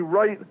you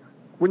run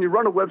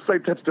a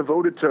website that's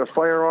devoted to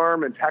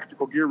firearm and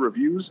tactical gear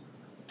reviews,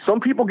 some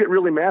people get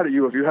really mad at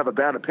you if you have a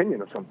bad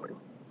opinion of something.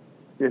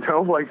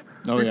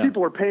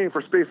 People are paying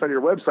for space on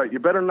your website. You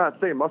better not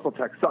say Muscle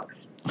Tech sucks.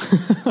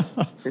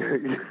 But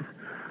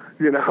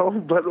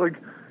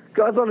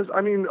God's honest,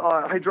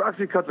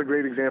 Hydroxycut's a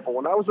great example.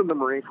 When I was in the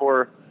Marine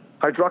Corps,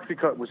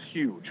 Hydroxycut was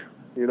huge,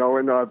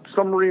 and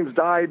some Marines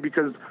died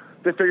because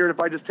they figured if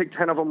I just take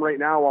 10 of them right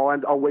now,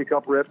 I'll wake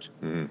up ripped,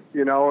 and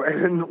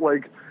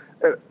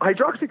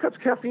Hydroxycut's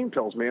caffeine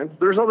pills, man.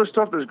 There's other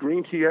stuff. There's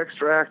green tea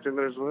extract and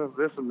there's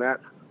this and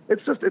that.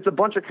 It's a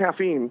bunch of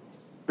caffeine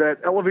that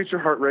elevates your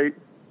heart rate,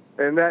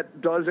 and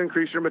that does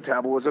increase your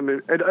metabolism.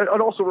 It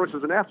also works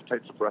as an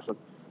appetite suppressant.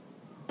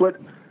 But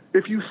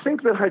if you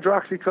think that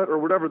Hydroxycut or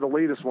whatever the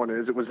latest one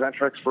is, it was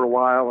Ventrex for a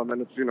while and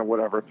then it's,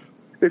 whatever.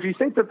 If you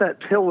think that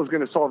pill is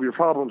going to solve your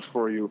problems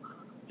for you,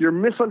 you're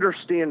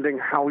misunderstanding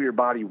how your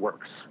body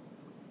works.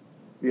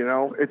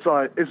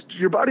 It's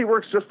your body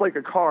works just like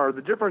a car.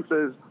 The difference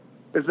is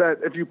that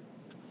if you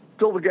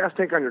fill the gas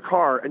tank on your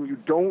car and you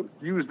don't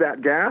use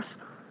that gas,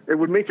 it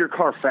would make your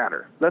car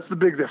fatter. That's the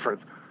big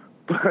difference.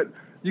 But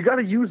you got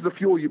to use the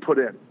fuel you put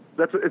in.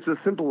 It's as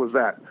simple as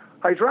that.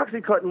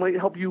 Hydroxycut might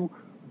help you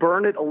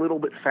burn it a little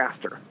bit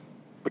faster,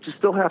 but you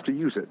still have to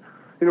use it.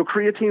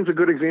 Creatine's a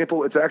good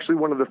example. It's actually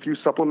one of the few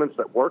supplements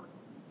that work.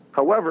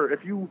 However,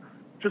 if you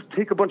just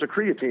take a bunch of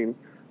creatine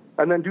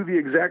and then do the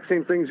exact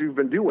same things you've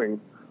been doing,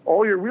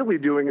 all you're really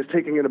doing is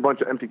taking in a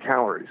bunch of empty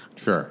calories.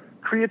 Sure.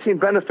 Creatine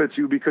benefits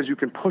you because you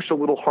can push a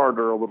little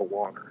harder, a little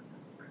longer.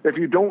 If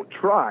you don't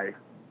try,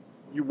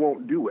 you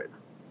won't do it.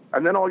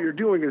 And then all you're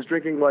doing is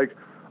drinking like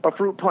a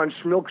fruit punch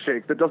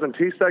milkshake that doesn't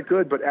taste that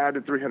good but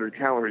added 300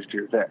 calories to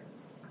your day.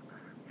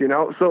 You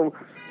know, so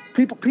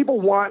people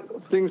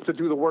want things to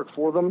do the work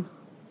for them.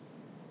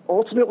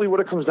 Ultimately, what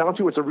it comes down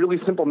to, it's a really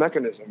simple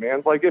mechanism,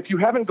 man. Like, if you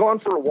haven't gone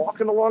for a walk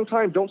in a long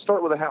time, don't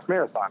start with a half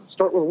marathon.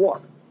 Start with a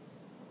walk.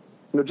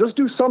 You know, just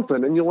do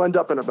something, and you'll end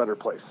up in a better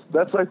place.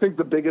 That's, I think,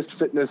 the biggest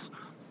fitness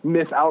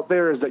myth out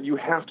there, is that you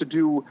have to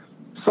do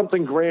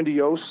something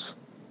grandiose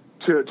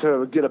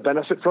to get a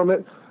benefit from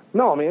it.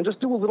 No, man, just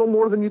do a little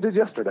more than you did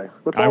yesterday.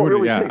 That's all it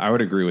really takes. I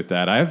would agree with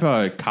that. I have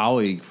a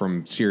colleague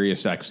from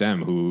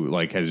SiriusXM who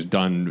like has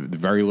done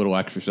very little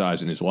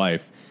exercise in his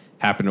life.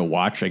 Happened to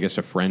watch, I guess,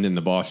 a friend in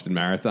the Boston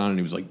Marathon, and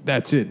he was like,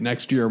 "That's it.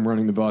 Next year, I'm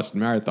running the Boston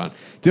Marathon."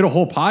 Did a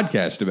whole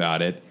podcast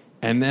about it,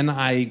 and then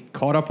I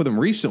caught up with him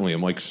recently.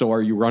 I'm like, "So,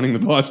 are you running the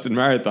Boston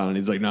Marathon?" And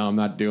he's like, "No, I'm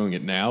not doing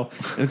it now."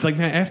 And it's like,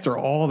 man, after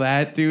all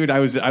that, dude, I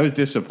was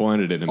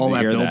disappointed in him. All to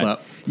that hear build that.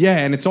 up. Yeah,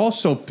 and it's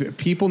also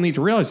people need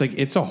to realize like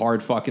it's a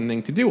hard fucking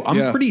thing to do.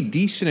 I'm pretty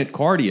decent at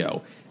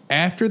cardio.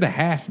 After the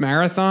half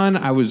marathon,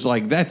 I was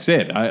like, that's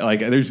it.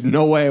 There's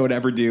no way I would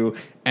ever do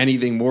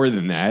anything more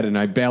than that. And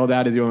I bailed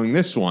out of doing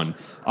this one.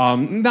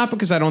 Not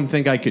because I don't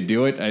think I could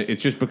do it.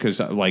 It's just because,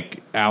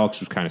 like Alex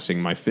was kind of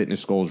saying, my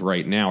fitness goals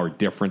right now are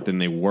different than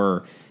they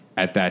were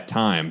at that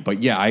time.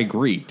 But yeah, I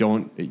agree.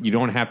 You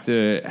don't have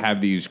to have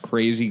these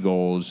crazy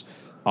goals.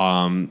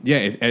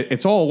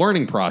 It's all a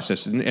learning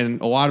process,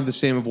 and a lot of the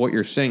same of what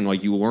you're saying.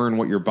 Like, you learn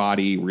what your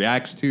body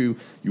reacts to,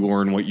 you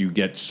learn what you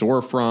get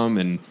sore from,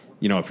 and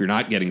you know, if you're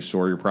not getting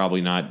sore, you're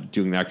probably not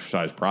doing the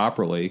exercise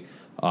properly,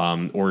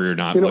 or you're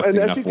not lifting enough weight.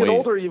 And as you get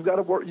older, you've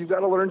got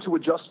to learn to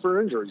adjust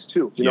for injuries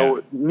too. You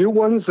know, new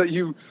ones that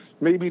you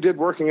maybe did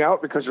working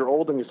out because you're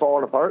old and you've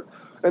fallen apart,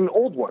 and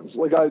old ones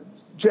like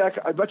Jack.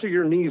 I bet you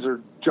your knees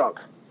are junk.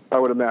 I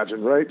would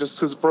imagine, right? Just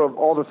because for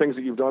all the things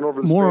that you've done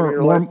over the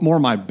more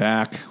my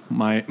back,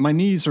 my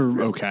knees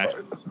are okay.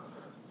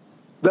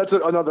 That's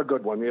another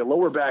good one. The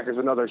lower back is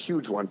another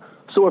huge one.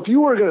 So if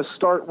you were going to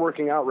start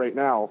working out right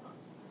now,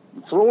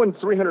 throwing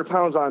 300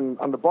 pounds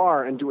on the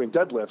bar and doing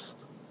deadlifts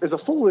is a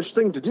foolish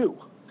thing to do.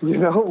 You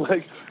know,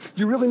 like,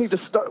 you really need to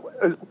start.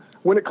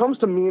 When it comes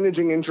to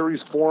managing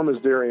injuries, form is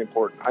very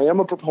important. I am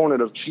a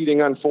proponent of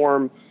cheating on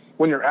form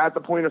when you're at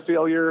the point of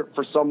failure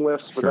for some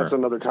lifts, but that's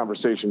another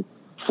conversation.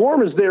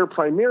 Form is there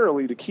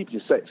primarily to keep you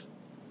safe.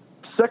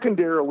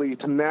 Secondarily,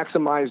 to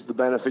maximize the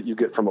benefit you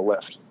get from a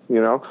lift, you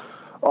know?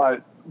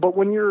 But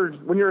when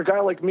you're a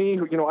guy like me,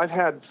 who, you know, I've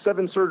had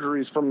 7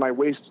 surgeries from my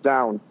waist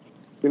down,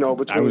 you know,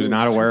 between I was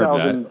not aware of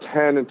that.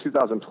 2010 and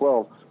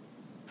 2012.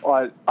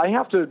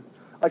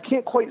 I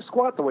can't quite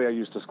squat the way I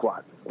used to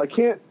squat. I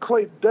can't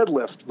quite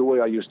deadlift the way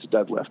I used to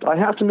deadlift. I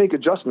have to make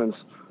adjustments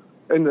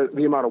in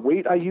the amount of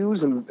weight I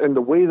use and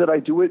the way that I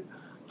do it,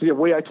 the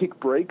way I take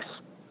breaks.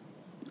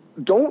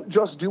 Don't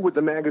just do what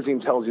the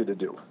magazine tells you to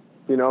do.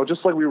 You know,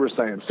 just like we were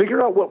saying,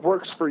 figure out what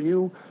works for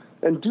you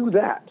and do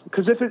that.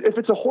 Because if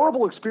it's a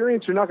horrible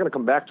experience, you're not going to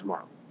come back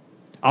tomorrow.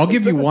 I'll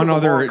give you one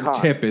other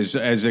tip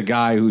as a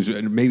guy who's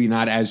maybe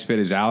not as fit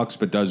as Alex,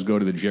 but does go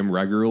to the gym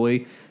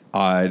regularly.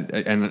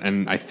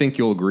 And I think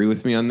you'll agree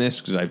with me on this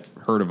because I've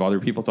heard of other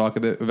people talk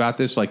about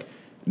this. Like,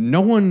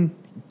 no one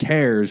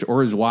cares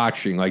or is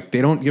watching. Like,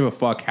 they don't give a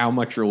fuck how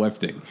much you're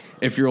lifting.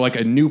 If you're like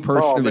a new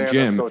person to the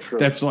gym,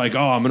 that's like,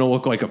 oh, I'm going to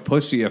look like a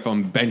pussy if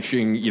I'm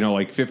benching, you know,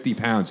 like 50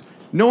 pounds.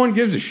 No one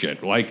gives a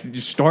shit. Like,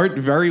 just start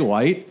very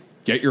light,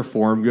 get your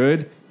form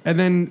good, and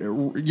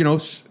then, you know,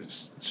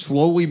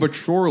 slowly but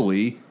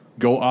surely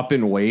go up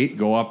in weight,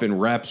 go up in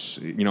reps,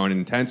 you know, and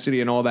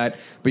intensity and all that.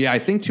 But yeah, I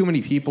think too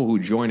many people who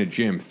join a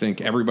gym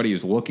think everybody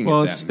is looking at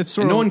them. It's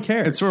sort of, no one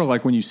cares. It's sort of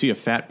like when you see a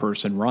fat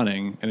person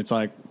running, and it's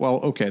like,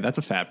 well, okay, that's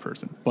a fat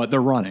person, but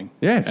they're running.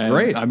 Yeah, it's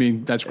great. I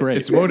mean, that's great.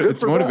 It's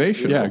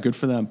motivational. Yeah, good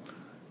for them.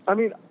 I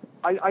mean,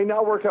 I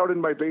now work out in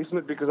my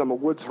basement because I'm a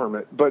woods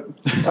hermit, but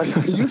I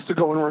used to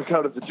go and work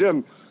out at the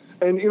gym.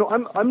 And, you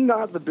know, I'm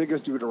not the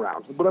biggest dude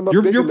around, but I'm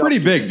You're pretty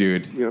big,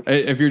 dude. You know?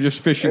 If you're just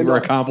fishing for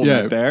a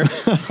compliment there.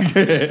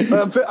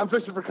 I'm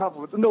fishing for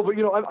compliments. No, but,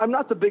 you know, I'm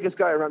not the biggest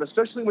guy around,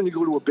 especially when you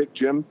go to a big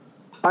gym.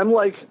 I'm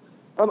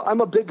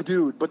a big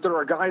dude, but there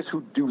are guys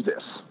who do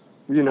this.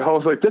 You know,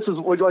 like, this is,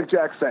 like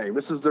Jack's saying,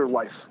 this is their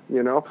life,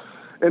 you know?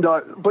 And,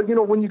 but, you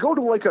know, when you go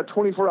to, like, a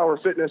 24-hour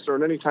fitness or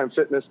an anytime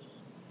fitness,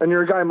 and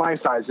you're a guy my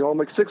size, you know, I'm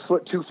like 6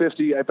 foot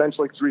 250, I bench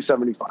like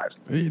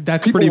 375.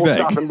 That's People pretty will big.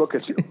 Stop and look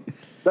at you.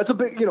 That's a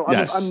big, you know,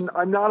 yes.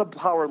 I'm not a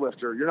power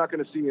lifter. You're not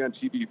going to see me on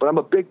TV, but I'm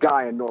a big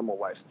guy in normal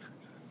life.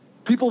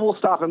 People will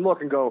stop and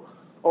look and go,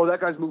 oh, that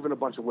guy's moving a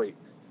bunch of weight.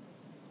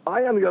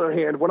 I, on the other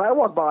hand, when I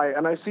walk by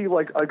and I see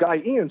like a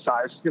guy Ian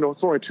size, you know,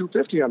 throwing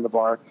 250 on the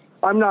bar,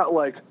 I'm not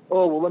like,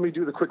 oh, well, let me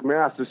do the quick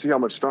math to see how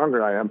much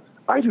stronger I am.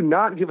 I do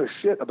not give a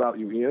shit about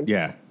you, Ian.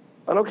 Yeah.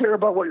 I don't care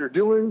about what you're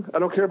doing. I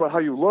don't care about how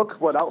you look,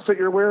 what outfit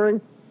you're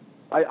wearing.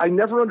 I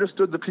never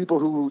understood the people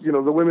who,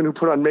 the women who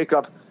put on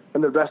makeup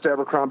and their best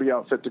Abercrombie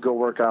outfit to go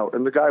work out,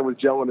 and the guy with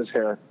gel in his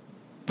hair.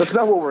 That's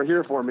not what we're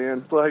here for,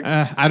 man. Like,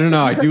 I don't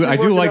know. I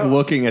do like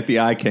looking at the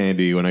eye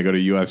candy when I go to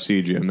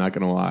UFC gym. I'm not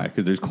going to lie,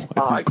 because there's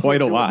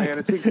quite a lot.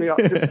 Man.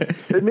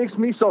 It makes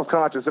me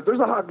self-conscious. If there's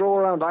a hot girl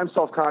around, I'm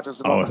self-conscious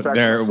about the fact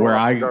that where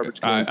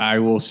I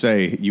will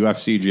say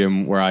UFC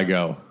gym where I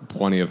go,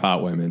 plenty of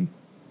hot women.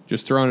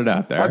 Just throwing it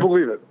out there. I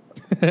believe it.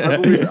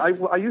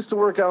 I used to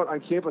work out on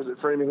campus at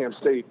Framingham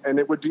State, and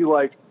it would be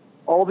like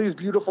all these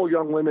beautiful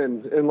young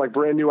women in like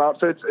brand new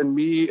outfits, and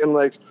me in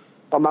like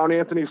a Mount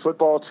Anthony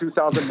football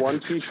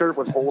 2001 T-shirt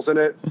with holes in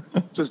it,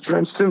 just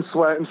drenched in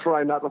sweat and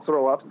trying not to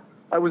throw up.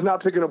 I was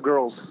not picking up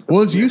girls.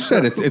 Well, as you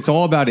said, it's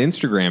all about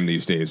Instagram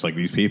these days. Like,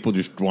 these people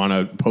just want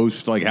to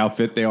post like how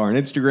fit they are on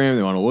Instagram.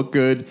 They want to look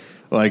good.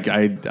 Like,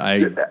 and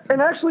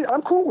actually,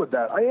 I'm cool with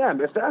that. I am.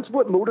 If that's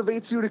what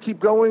motivates you to keep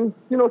going,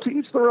 to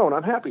each their own.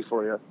 I'm happy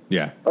for you.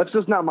 Yeah, that's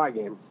just not my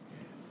game.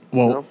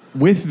 Well,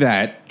 with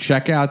that,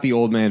 check out the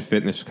Old Man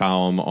Fitness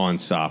column on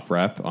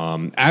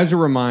SoftRep. As a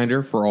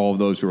reminder for all of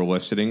those who are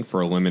listening,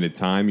 for a limited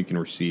time, you can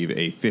receive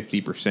a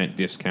 50%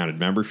 discounted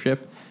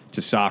membership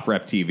to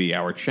SoftRep TV,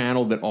 our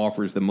channel that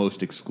offers the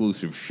most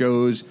exclusive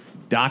shows,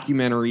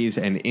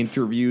 documentaries, and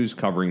interviews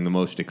covering the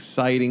most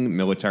exciting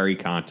military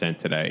content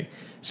today.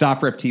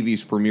 SoftRep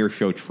TV's premier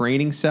show,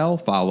 Training Cell,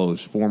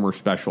 follows former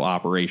Special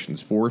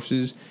Operations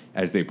Forces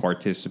as they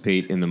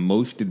participate in the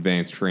most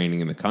advanced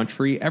training in the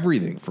country,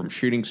 everything from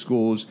shooting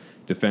schools,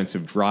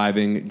 defensive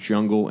driving,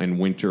 jungle and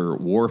winter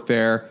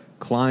warfare,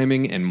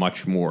 climbing, and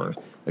much more.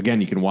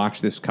 Again, you can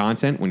watch this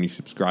content when you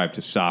subscribe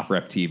to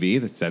SoftRep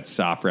TV. That's at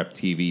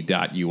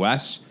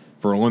sofreptv.us.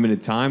 For a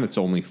limited time, it's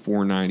only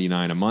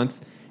 $4.99 a month.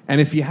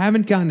 And if you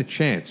haven't gotten a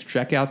chance,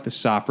 check out the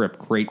SoftRep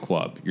Crate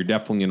Club. You're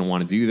definitely going to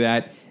want to do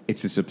that.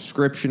 It's a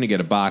subscription to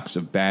get a box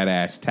of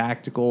badass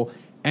tactical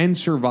and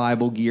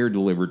survival gear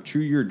delivered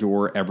to your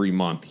door every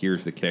month.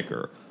 Here's the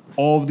kicker.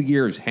 All of the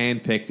gear is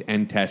handpicked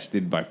and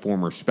tested by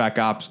former Spec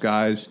Ops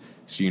guys,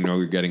 so you know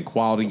you're getting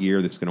quality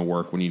gear that's going to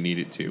work when you need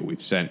it to.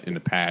 We've sent in the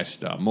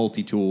past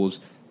multi-tools,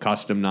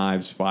 custom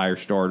knives, fire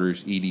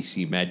starters,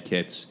 EDC med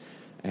kits,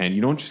 and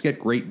you don't just get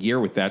great gear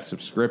with that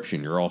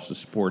subscription. You're also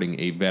supporting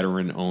a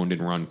veteran-owned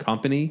and run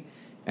company,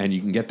 and you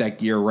can get that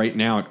gear right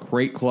now at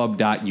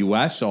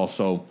crateclub.us.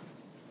 Also,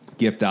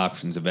 gift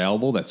options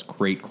available. That's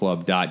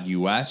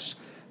crateclub.us.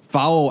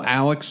 Follow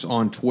Alex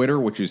on Twitter,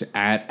 which is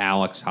at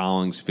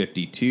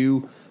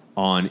AlexHollings52,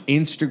 on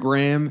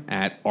Instagram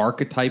at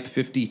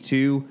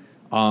Archetype52.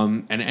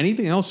 And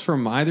anything else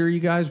from either of you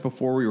guys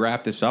before we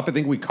wrap this up? I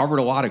think we covered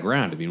a lot of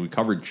ground. I mean, we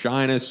covered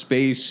China,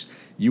 space,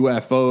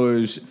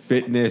 UFOs,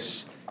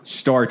 fitness,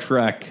 Star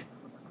Trek.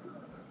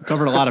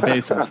 Covered a lot of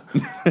bases.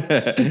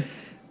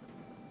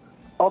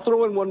 I'll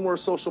throw in one more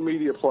social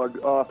media plug.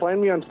 Find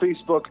me on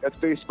Facebook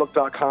at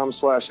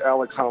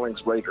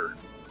facebook.com/AlexHollingsRaider.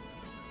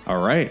 All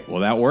right.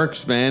 Well, that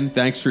works, man.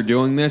 Thanks for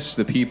doing this.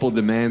 The people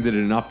demanded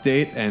an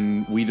update,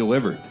 and we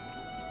delivered.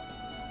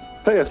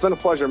 Hey, it's been a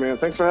pleasure, man.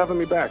 Thanks for having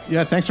me back.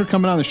 Yeah, thanks for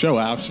coming on the show,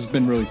 Alex. It's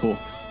been really cool.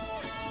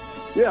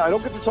 Yeah, I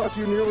don't get to talk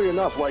to you nearly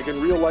enough, like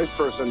in real life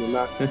person and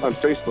not on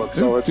Facebook.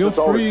 So it's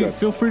always good.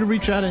 Feel free to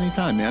reach out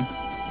anytime, man.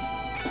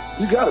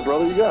 You got it,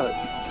 brother. You got it.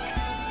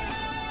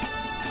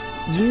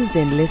 You've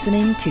been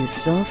listening to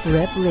Soft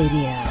Rep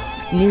Radio.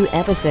 New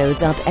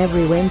episodes up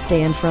every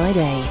Wednesday and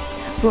Friday.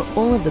 For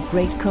all of the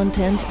great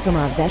content from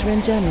our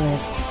veteran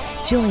journalists,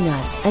 join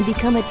us and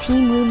become a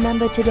Team Room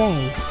member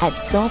today at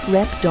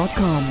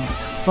softrep.com.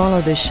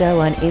 Follow the show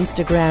on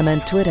Instagram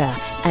and Twitter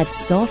at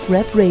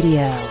SoftRep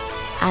Radio.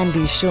 And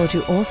be sure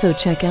to also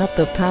check out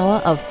the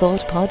Power of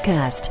Thought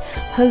podcast,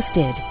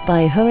 hosted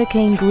by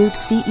Hurricane Group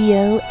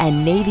CEO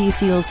and Navy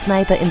SEAL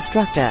sniper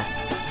instructor,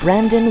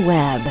 Brandon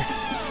Webb.